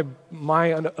express my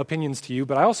opinions to you,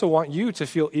 but I also want you to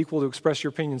feel equal to express your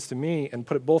opinions to me and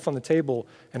put it both on the table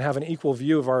and have an equal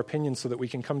view of our opinions so that we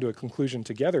can come to a conclusion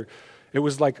together. It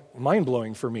was like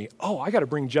mind-blowing for me. Oh, I got to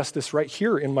bring justice right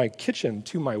here in my kitchen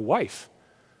to my wife,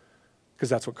 because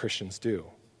that's what Christians do.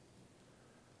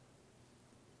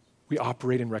 We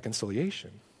operate in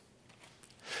reconciliation.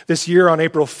 This year on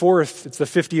April 4th, it's the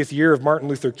 50th year of Martin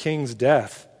Luther King's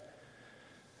death.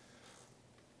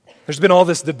 There's been all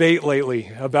this debate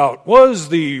lately about, was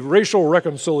the racial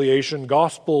reconciliation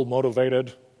gospel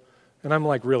motivated? And I'm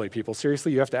like, really, people?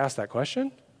 Seriously, you have to ask that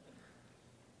question?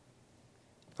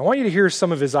 I want you to hear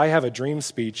some of his I Have a Dream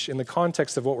speech in the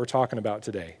context of what we're talking about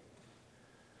today.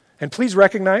 And please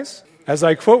recognize, as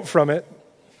I quote from it,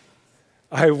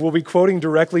 I will be quoting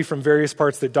directly from various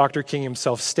parts that Dr. King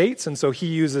himself states, and so he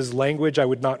uses language I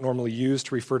would not normally use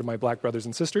to refer to my black brothers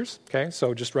and sisters, okay?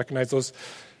 So just recognize those.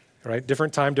 All right,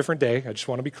 different time, different day. I just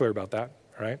want to be clear about that,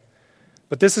 all right?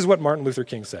 But this is what Martin Luther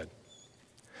King said.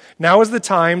 Now is the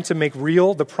time to make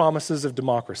real the promises of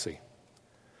democracy.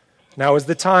 Now is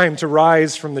the time to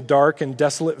rise from the dark and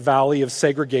desolate valley of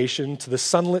segregation to the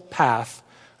sunlit path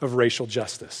of racial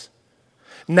justice.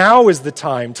 Now is the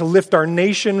time to lift our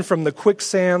nation from the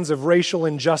quicksands of racial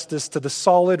injustice to the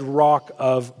solid rock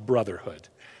of brotherhood.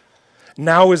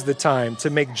 Now is the time to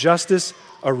make justice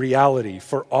a reality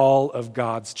for all of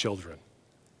God's children.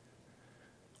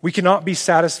 We cannot be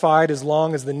satisfied as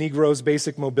long as the Negro's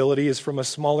basic mobility is from a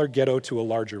smaller ghetto to a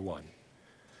larger one.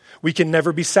 We can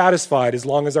never be satisfied as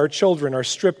long as our children are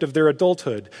stripped of their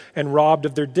adulthood and robbed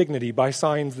of their dignity by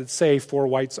signs that say "for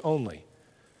whites only."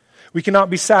 We cannot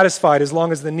be satisfied as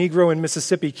long as the Negro in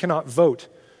Mississippi cannot vote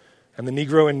and the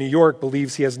Negro in New York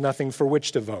believes he has nothing for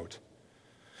which to vote.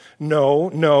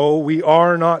 No, we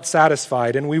are not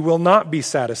satisfied, and we will not be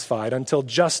satisfied until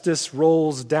justice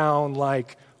rolls down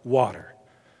like water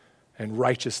and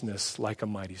righteousness like a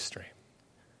mighty stream.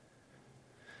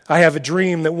 I have a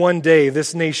dream that one day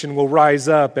this nation will rise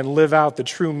up and live out the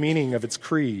true meaning of its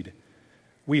creed.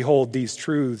 We hold these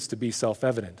truths to be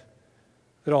self-evident,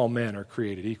 that all men are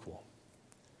created equal.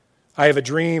 I have a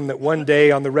dream that one day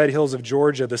on the red hills of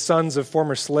Georgia, the sons of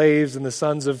former slaves and the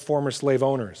sons of former slave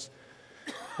owners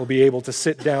will be able to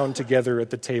sit down together at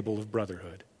the table of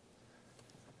brotherhood.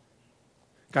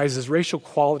 Guys, is racial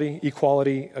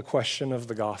equality a question of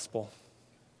the gospel?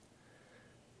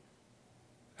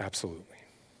 Absolutely.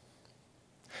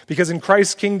 Because in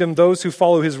Christ's kingdom, those who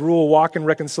follow his rule walk in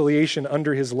reconciliation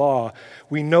under his law.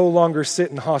 We no longer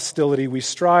sit in hostility. We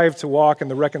strive to walk in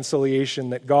the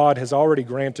reconciliation that God has already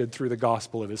granted through the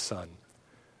gospel of his Son.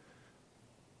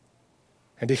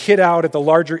 And to hit out at the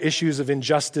larger issues of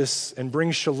injustice and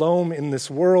bring shalom in this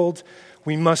world,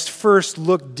 we must first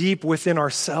look deep within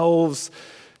ourselves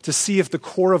to see if the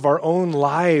core of our own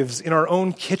lives, in our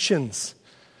own kitchens,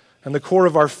 and the core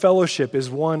of our fellowship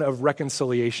is one of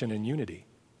reconciliation and unity.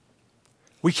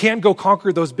 We can't go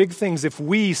conquer those big things if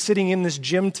we, sitting in this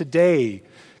gym today,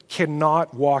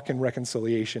 cannot walk in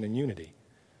reconciliation and unity.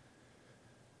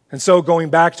 And so going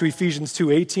back to Ephesians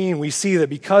 2:18, we see that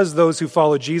because those who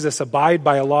follow Jesus abide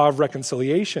by a law of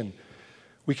reconciliation,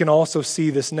 we can also see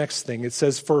this next thing. It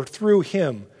says, for through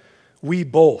him we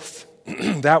both,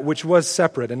 that which was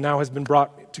separate and now has been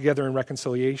brought together in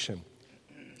reconciliation,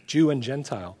 Jew and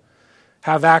Gentile,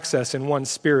 have access in one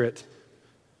spirit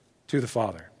to the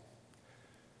Father.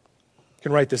 You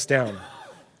can write this down.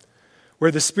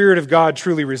 Where the Spirit of God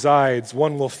truly resides,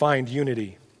 one will find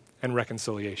unity and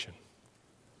reconciliation.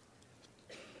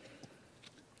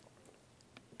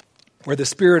 Where the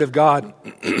Spirit of God,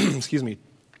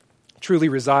 truly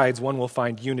resides, one will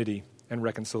find unity and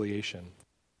reconciliation.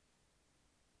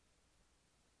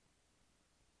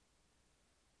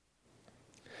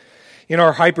 In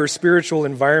our hyper-spiritual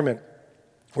environment,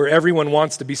 where everyone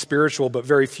wants to be spiritual but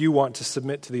very few want to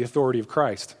submit to the authority of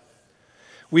Christ,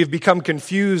 we have become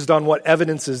confused on what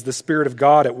evidences the Spirit of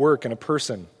God at work in a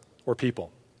person or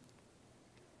people.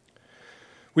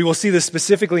 We will see this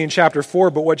specifically in chapter 4,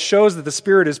 but what shows that the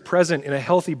Spirit is present in a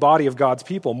healthy body of God's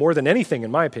people, more than anything,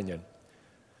 in my opinion,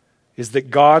 is that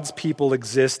God's people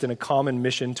exist in a common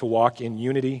mission to walk in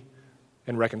unity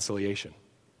and reconciliation.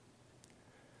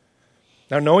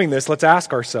 Now, knowing this, let's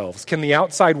ask ourselves, can the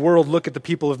outside world look at the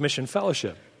people of Mission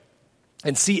Fellowship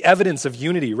and see evidence of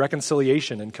unity,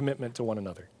 reconciliation, and commitment to one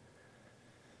another?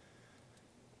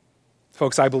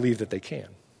 Folks, I believe that they can.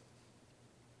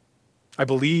 I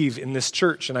believe in this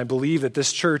church, and I believe that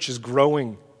this church is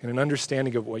growing in an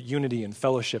understanding of what unity and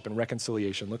fellowship and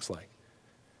reconciliation looks like.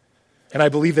 And I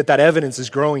believe that that evidence is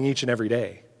growing each and every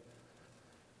day.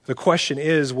 The question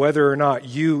is whether or not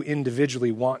you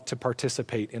individually want to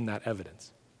participate in that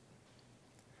evidence.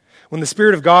 When the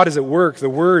Spirit of God is at work, the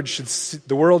world should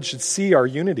see our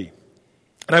unity.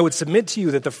 And I would submit to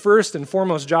you that the first and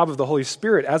foremost job of the Holy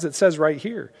Spirit, as it says right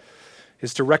here,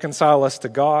 is to reconcile us to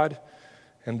God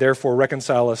and therefore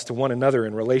reconcile us to one another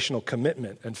in relational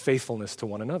commitment and faithfulness to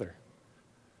one another.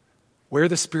 Where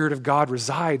the Spirit of God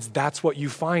resides, that's what you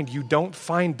find. You don't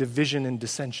find division and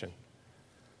dissension.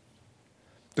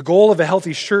 The goal of a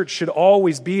healthy church should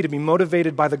always be to be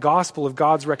motivated by the gospel of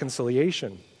God's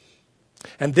reconciliation.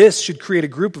 And this should create a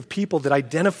group of people that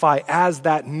identify as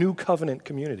that new covenant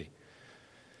community.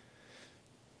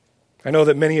 I know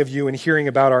that many of you, in hearing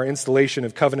about our installation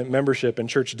of covenant membership and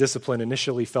church discipline,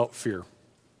 initially felt fear.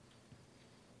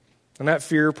 And that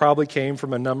fear probably came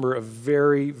from a number of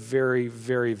very, very,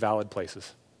 very valid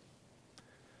places.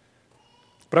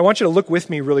 But I want you to look with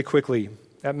me really quickly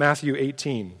at Matthew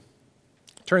 18.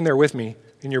 Turn there with me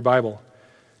in your Bible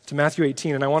to Matthew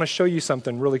 18, and I want to show you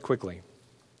something really quickly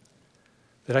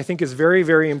that I think is very,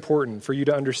 very important for you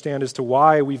to understand as to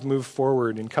why we've moved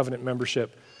forward in covenant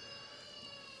membership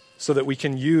so that we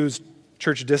can use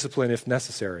church discipline if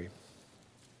necessary.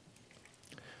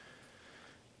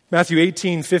 Matthew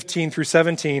 18, 15 through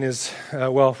 17 is,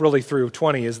 really through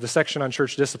 20, is the section on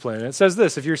church discipline. And it says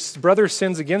this: if your brother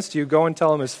sins against you, go and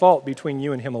tell him his fault between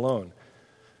you and him alone.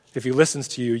 If he listens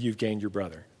to you, you've gained your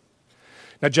brother.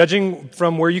 Now, judging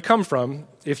from where you come from,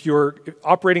 if you're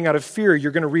operating out of fear,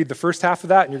 you're going to read the first half of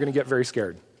that and you're going to get very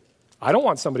scared. I don't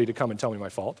want somebody to come and tell me my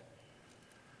fault.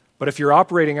 But if you're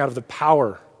operating out of the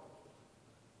power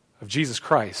of Jesus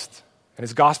Christ and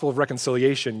his gospel of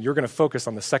reconciliation, you're going to focus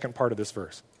on the second part of this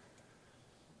verse.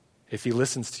 If he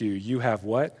listens to you, you have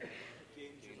what?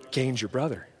 Gained your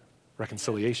brother.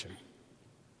 Reconciliation.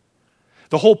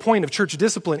 The whole point of church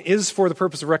discipline is for the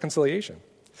purpose of reconciliation.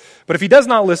 But if he does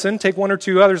not listen, take one or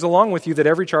two others along with you, that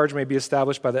every charge may be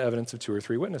established by the evidence of 2 or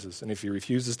 3 witnesses. And if he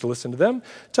refuses to listen to them,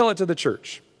 tell it to the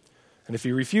church. And if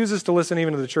he refuses to listen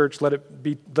even to the church, let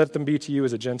them be to you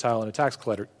as a Gentile and a tax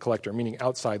collector, meaning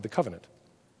outside the covenant.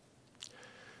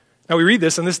 Now we read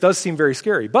this, and this does seem very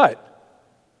scary, but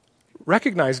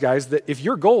recognize, guys, that if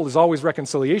your goal is always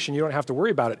reconciliation, you don't have to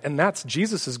worry about it. And that's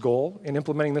Jesus' goal in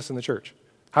implementing this in the church.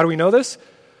 How do we know this?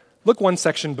 Look one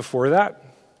section before that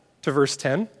to verse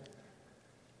 10.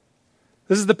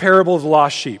 This is the parable of the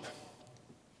lost sheep.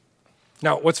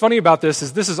 Now, what's funny about this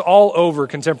is all over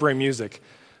contemporary music.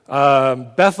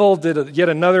 Bethel did yet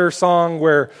another song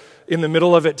where in the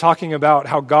middle of it talking about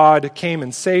how God came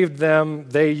and saved them,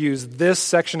 they used this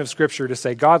section of scripture to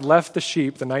say, God left the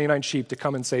sheep, the 99 sheep, to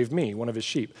come and save me, one of his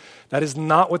sheep. That is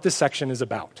not what this section is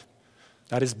about.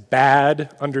 That is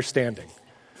bad understanding.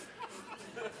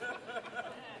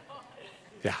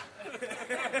 Yeah.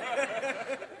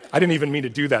 I didn't even mean to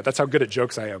do that. That's how good at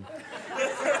jokes I am.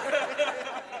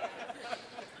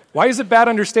 Why is it bad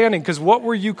understanding? Because what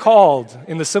were you called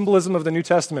in the symbolism of the New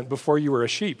Testament before you were a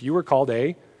sheep? You were called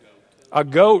a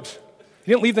goat.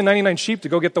 He didn't leave the 99 sheep to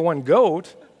go get the one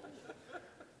goat.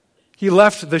 He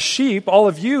left the sheep, all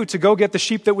of you, to go get the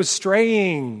sheep that was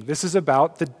straying. This is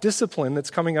about the discipline that's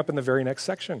coming up in the very next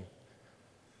section.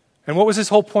 And what was his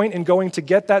whole point in going to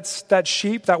get that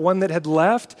sheep, that one that had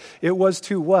left? It was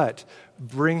to what?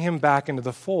 Bring him back into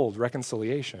the fold,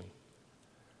 reconciliation.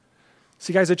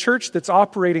 See, guys, a church that's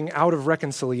operating out of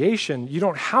reconciliation, you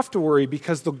don't have to worry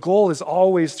because the goal is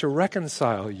always to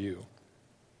reconcile you.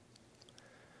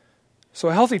 So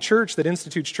a healthy church that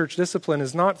institutes church discipline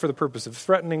is not for the purpose of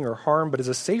threatening or harm, but is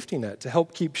a safety net to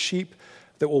help keep sheep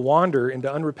that will wander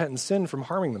into unrepentant sin from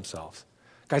harming themselves.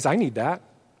 Guys, I need that,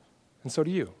 and so do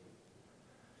you,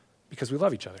 because we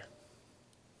love each other.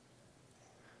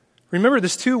 Remember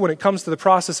this too when it comes to the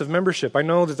process of membership. I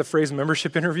know that the phrase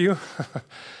membership interview,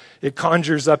 it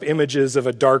conjures up images of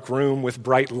a dark room with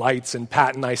bright lights and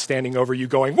Pat and I standing over you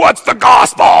going, "What's the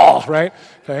gospel?" Right?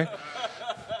 Okay.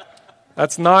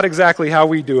 That's not exactly how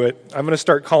we do it. I'm going to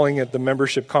start calling it the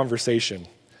membership conversation.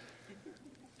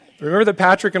 Remember that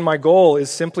Patrick and my goal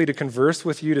is simply to converse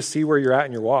with you to see where you're at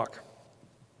in your walk.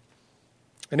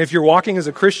 And if you're walking as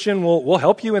a Christian, we'll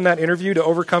help you in that interview to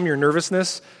overcome your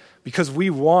nervousness because we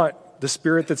want the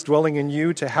Spirit that's dwelling in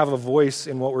you to have a voice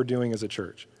in what we're doing as a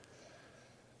church.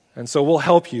 And so we'll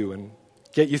help you and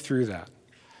get you through that.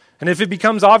 And if it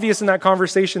becomes obvious in that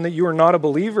conversation that you are not a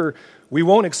believer, we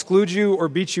won't exclude you or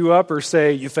beat you up or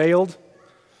say you failed.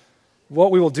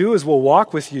 What we will do is we'll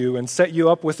walk with you and set you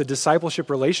up with a discipleship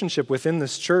relationship within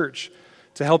this church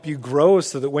to help you grow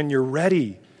so that when you're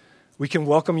ready, we can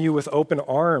welcome you with open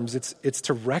arms. It's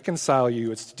to reconcile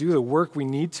you. It's to do the work we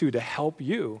need to help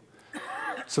you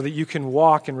so that you can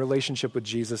walk in relationship with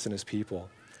Jesus and his people.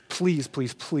 please,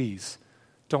 please, please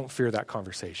don't fear that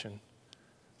conversation.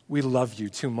 We love you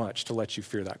too much to let you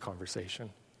fear that conversation.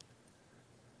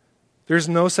 There's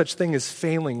no such thing as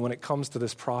failing when it comes to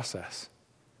this process.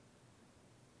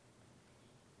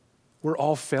 We're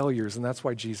all failures, and that's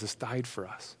why Jesus died for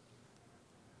us.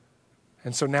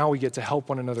 And so now we get to help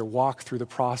one another walk through the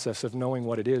process of knowing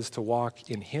what it is to walk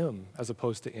in Him as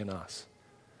opposed to in us.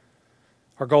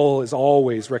 Our goal is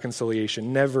always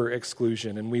reconciliation, never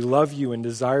exclusion, and we love you and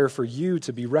desire for you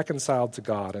to be reconciled to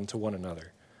God and to one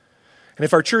another. And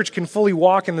if our church can fully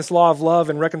walk in this law of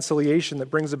love and reconciliation that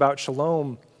brings about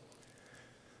shalom,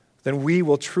 then we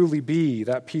will truly be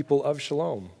that people of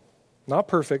shalom. Not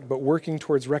perfect, but working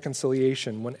towards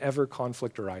reconciliation whenever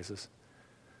conflict arises.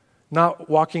 Not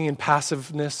walking in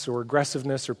passiveness or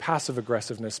aggressiveness or passive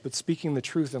aggressiveness, but speaking the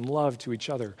truth in love to each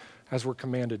other as we're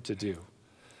commanded to do.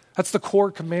 That's the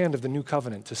core command of the new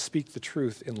covenant, to speak the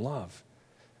truth in love.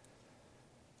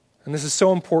 And this is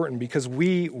so important because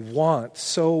we want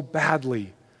so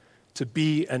badly to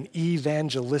be an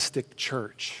evangelistic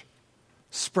church,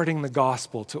 spreading the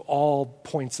gospel to all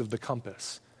points of the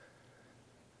compass.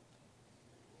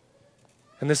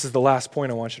 And this is the last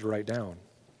point I want you to write down.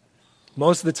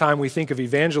 Most of the time we think of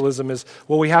evangelism as,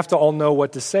 well, we have to all know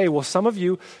what to say. Well, some of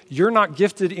you, you're not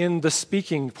gifted in the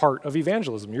speaking part of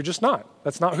evangelism. You're just not.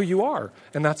 That's not who you are,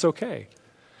 and that's okay.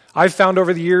 I've found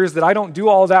over the years that I don't do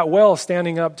all that well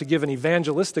standing up to give an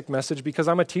evangelistic message because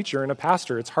I'm a teacher and a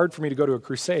pastor. It's hard for me to go to a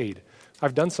crusade.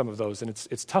 I've done some of those, and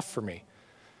it's tough for me,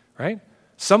 right?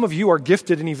 Some of you are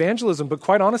gifted in evangelism, but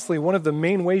quite honestly, one of the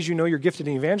main ways you know you're gifted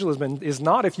in evangelism is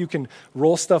not if you can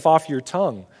roll stuff off your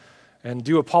tongue and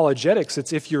do apologetics.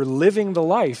 It's if you're living the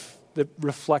life that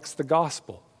reflects the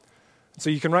gospel. So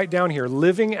you can write down here,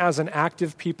 living as an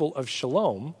active people of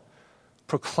shalom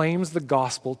proclaims the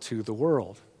gospel to the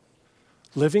world.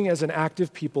 Living as an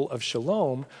active people of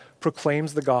shalom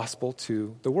proclaims the gospel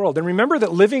to the world. And remember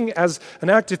that living as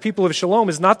an active people of shalom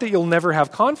is not that you'll never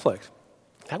have conflict.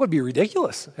 That would be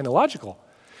ridiculous and illogical.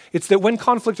 It's that when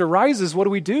conflict arises,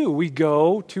 what do? We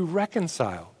go to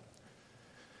reconcile.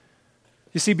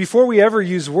 You see, before we ever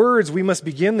use words, we must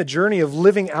begin the journey of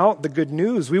living out the good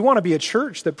news. We want to be a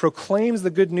church that proclaims the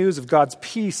good news of God's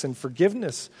peace and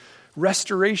forgiveness,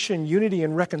 restoration, unity,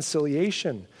 and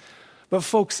reconciliation. But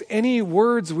folks, any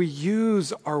words we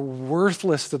use are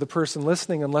worthless to the person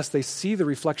listening unless they see the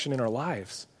reflection in our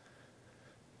lives.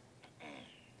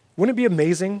 Wouldn't it be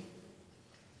amazing?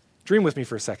 Dream with me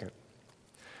for a second.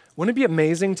 Wouldn't it be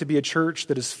amazing to be a church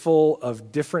that is full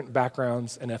of different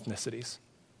backgrounds and ethnicities?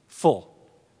 Full.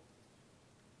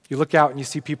 You look out and you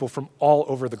see people from all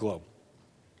over the globe.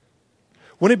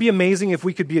 Wouldn't it be amazing if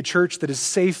we could be a church that is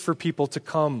safe for people to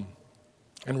come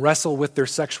and wrestle with their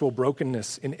sexual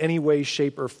brokenness in any way,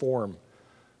 shape, or form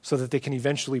so that they can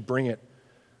eventually bring it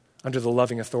under the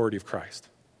loving authority of Christ?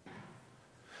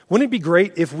 Wouldn't it be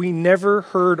great if we never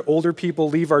heard older people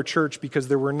leave our church because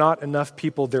there were not enough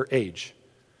people their age?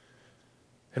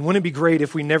 And wouldn't it be great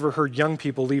if we never heard young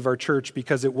people leave our church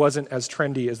because it wasn't as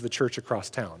trendy as the church across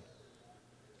town?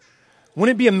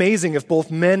 Wouldn't it be amazing if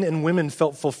both men and women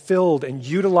felt fulfilled and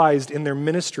utilized in their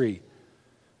ministry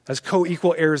as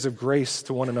co-equal heirs of grace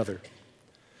to one another?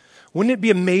 Wouldn't it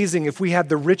be amazing if we had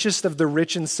the richest of the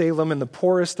rich in Salem and the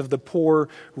poorest of the poor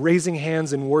raising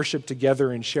hands in worship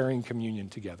together and sharing communion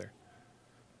together?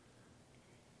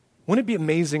 Wouldn't it be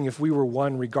amazing if we were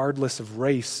one regardless of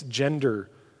race, gender,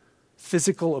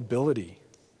 physical ability?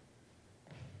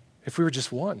 If we were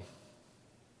just one?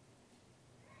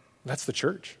 That's the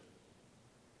church.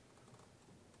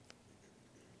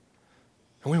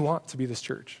 And we want to be this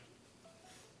church.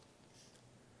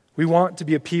 We want to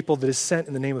be a people that is sent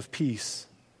in the name of peace.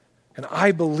 And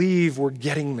I believe we're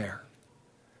getting there.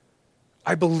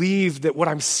 I believe that what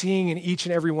I'm seeing in each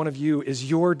and every one of you is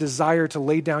your desire to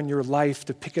lay down your life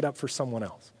to pick it up for someone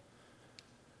else.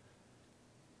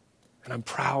 And I'm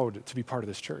proud to be part of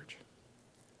this church.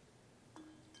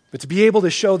 But to be able to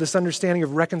show this understanding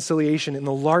of reconciliation in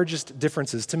the largest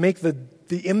differences, to make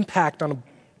the impact on a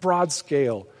broad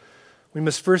scale, we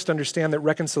must first understand that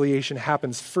reconciliation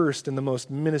happens first in the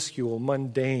most minuscule,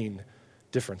 mundane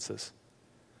differences.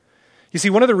 You see,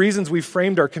 one of the reasons we've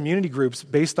framed our community groups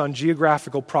based on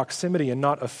geographical proximity and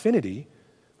not affinity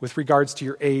with regards to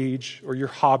your age or your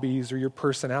hobbies or your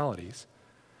personalities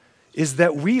is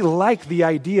that we like the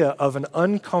idea of an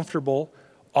uncomfortable,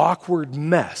 awkward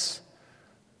mess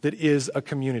that is a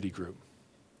community group.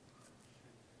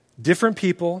 Different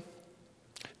people,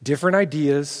 different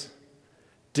ideas,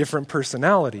 different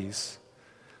personalities,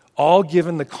 all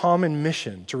given the common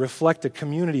mission to reflect a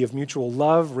community of mutual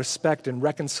love, respect, and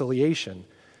reconciliation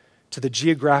to the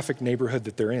geographic neighborhood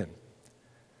that they're in.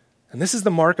 And this is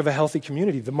the mark of a healthy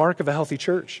community, the mark of a healthy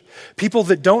church. People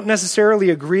that don't necessarily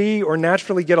agree or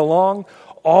naturally get along,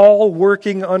 all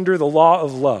working under the law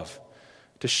of love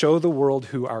to show the world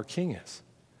who our King is.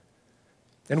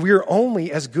 And we are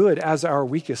only as good as our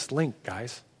weakest link,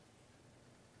 guys.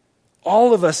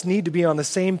 All of us need to be on the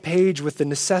same page with the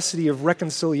necessity of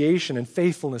reconciliation and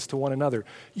faithfulness to one another.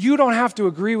 You don't have to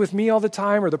agree with me all the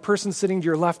time or the person sitting to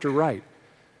your left or right.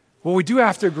 What we do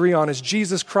have to agree on is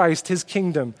Jesus Christ, his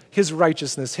kingdom, his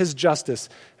righteousness, his justice,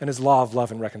 and his law of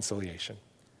love and reconciliation.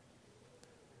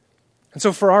 And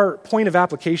so for our point of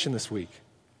application this week,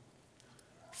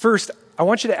 first, I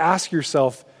want you to ask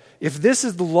yourself if this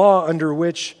is the law under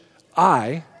which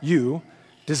you,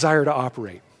 desire to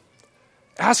operate.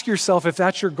 Ask yourself if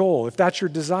that's your goal, if that's your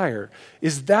desire.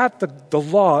 Is that the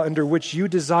law under which you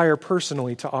desire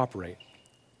personally to operate?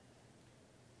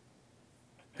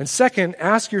 And second,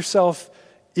 ask yourself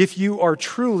if you are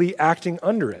truly acting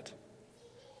under it.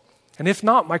 And if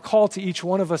not, my call to each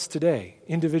one of us today,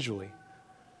 individually,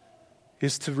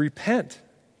 is to repent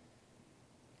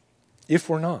if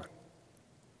we're not.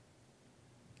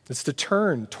 It's to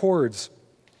turn towards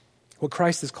what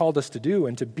Christ has called us to do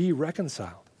and to be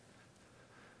reconciled.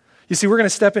 You see, we're going to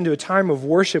step into a time of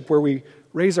worship where we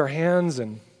raise our hands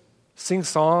and sing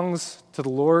songs to the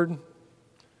Lord,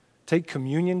 take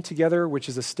communion together, which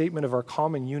is a statement of our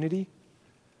common unity,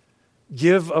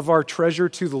 give of our treasure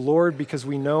to the Lord because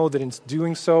we know that in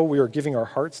doing so we are giving our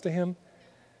hearts to him.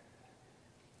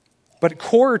 But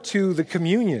core to the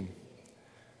communion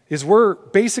is we're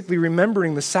basically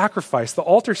remembering the sacrifice, the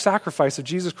altar sacrifice of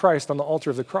Jesus Christ on the altar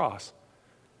of the cross.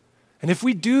 And if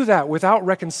we do that without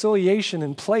reconciliation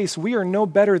in place, we are no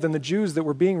better than the Jews that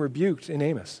were being rebuked in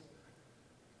Amos.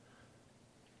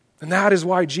 And that is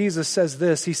why Jesus says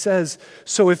this. He says,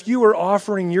 so if you are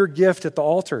offering your gift at the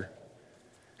altar,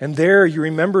 and there you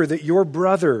remember that your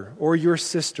brother or your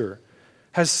sister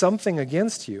has something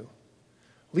against you,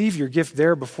 leave your gift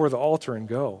there before the altar and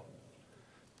go.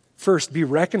 First, be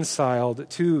reconciled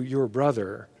to your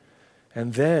brother,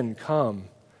 and then come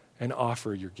and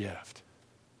offer your gift.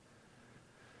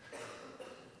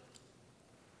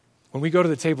 When we go to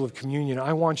the table of communion,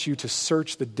 I want you to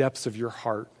search the depths of your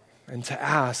heart and to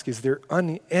ask, is there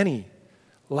any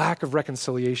lack of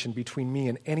reconciliation between me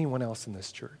and anyone else in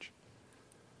this church?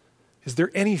 Is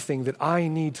there anything that I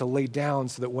need to lay down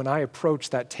so that when I approach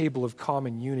that table of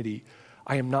common unity,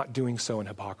 I am not doing so in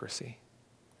hypocrisy?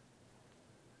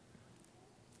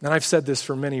 And I've said this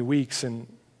for many weeks, and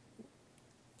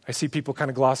I see people kind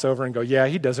of gloss over and go, yeah,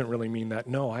 he doesn't really mean that.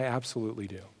 No, I absolutely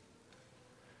do.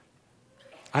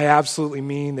 I absolutely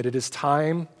mean that it is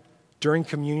time during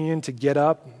communion to get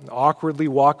up, awkwardly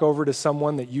walk over to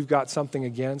someone that you've got something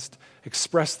against,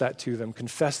 express that to them,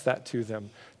 confess that to them,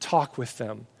 talk with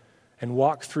them, and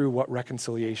walk through what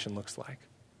reconciliation looks like.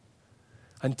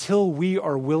 Until we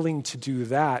are willing to do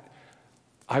that,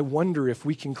 I wonder if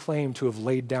we can claim to have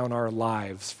laid down our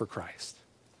lives for Christ.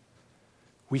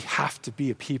 We have to be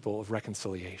a people of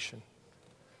reconciliation.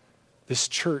 This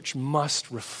church must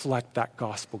reflect that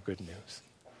gospel good news.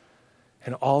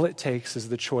 And all it takes is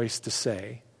the choice to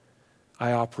say,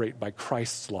 I operate by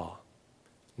Christ's law,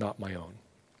 not my own.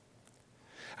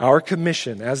 Our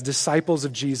commission as disciples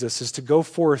of Jesus is to go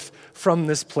forth from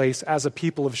this place as a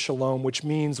people of shalom, which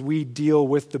means we deal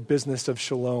with the business of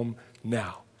shalom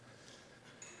now.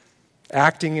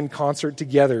 Acting in concert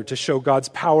together to show God's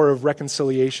power of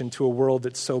reconciliation to a world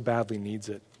that so badly needs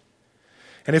it.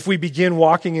 And if we begin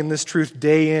walking in this truth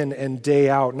day in and day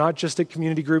out, not just at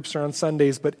community groups or on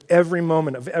Sundays, but every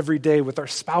moment of every day with our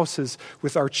spouses,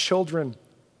 with our children,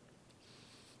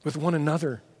 with one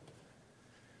another,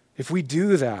 if we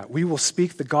do that, we will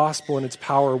speak the gospel and its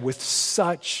power with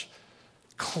such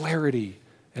clarity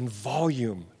and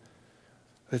volume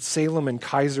that Salem and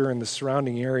Kaiser and the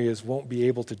surrounding areas won't be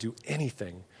able to do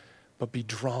anything but be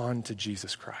drawn to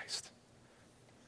Jesus Christ.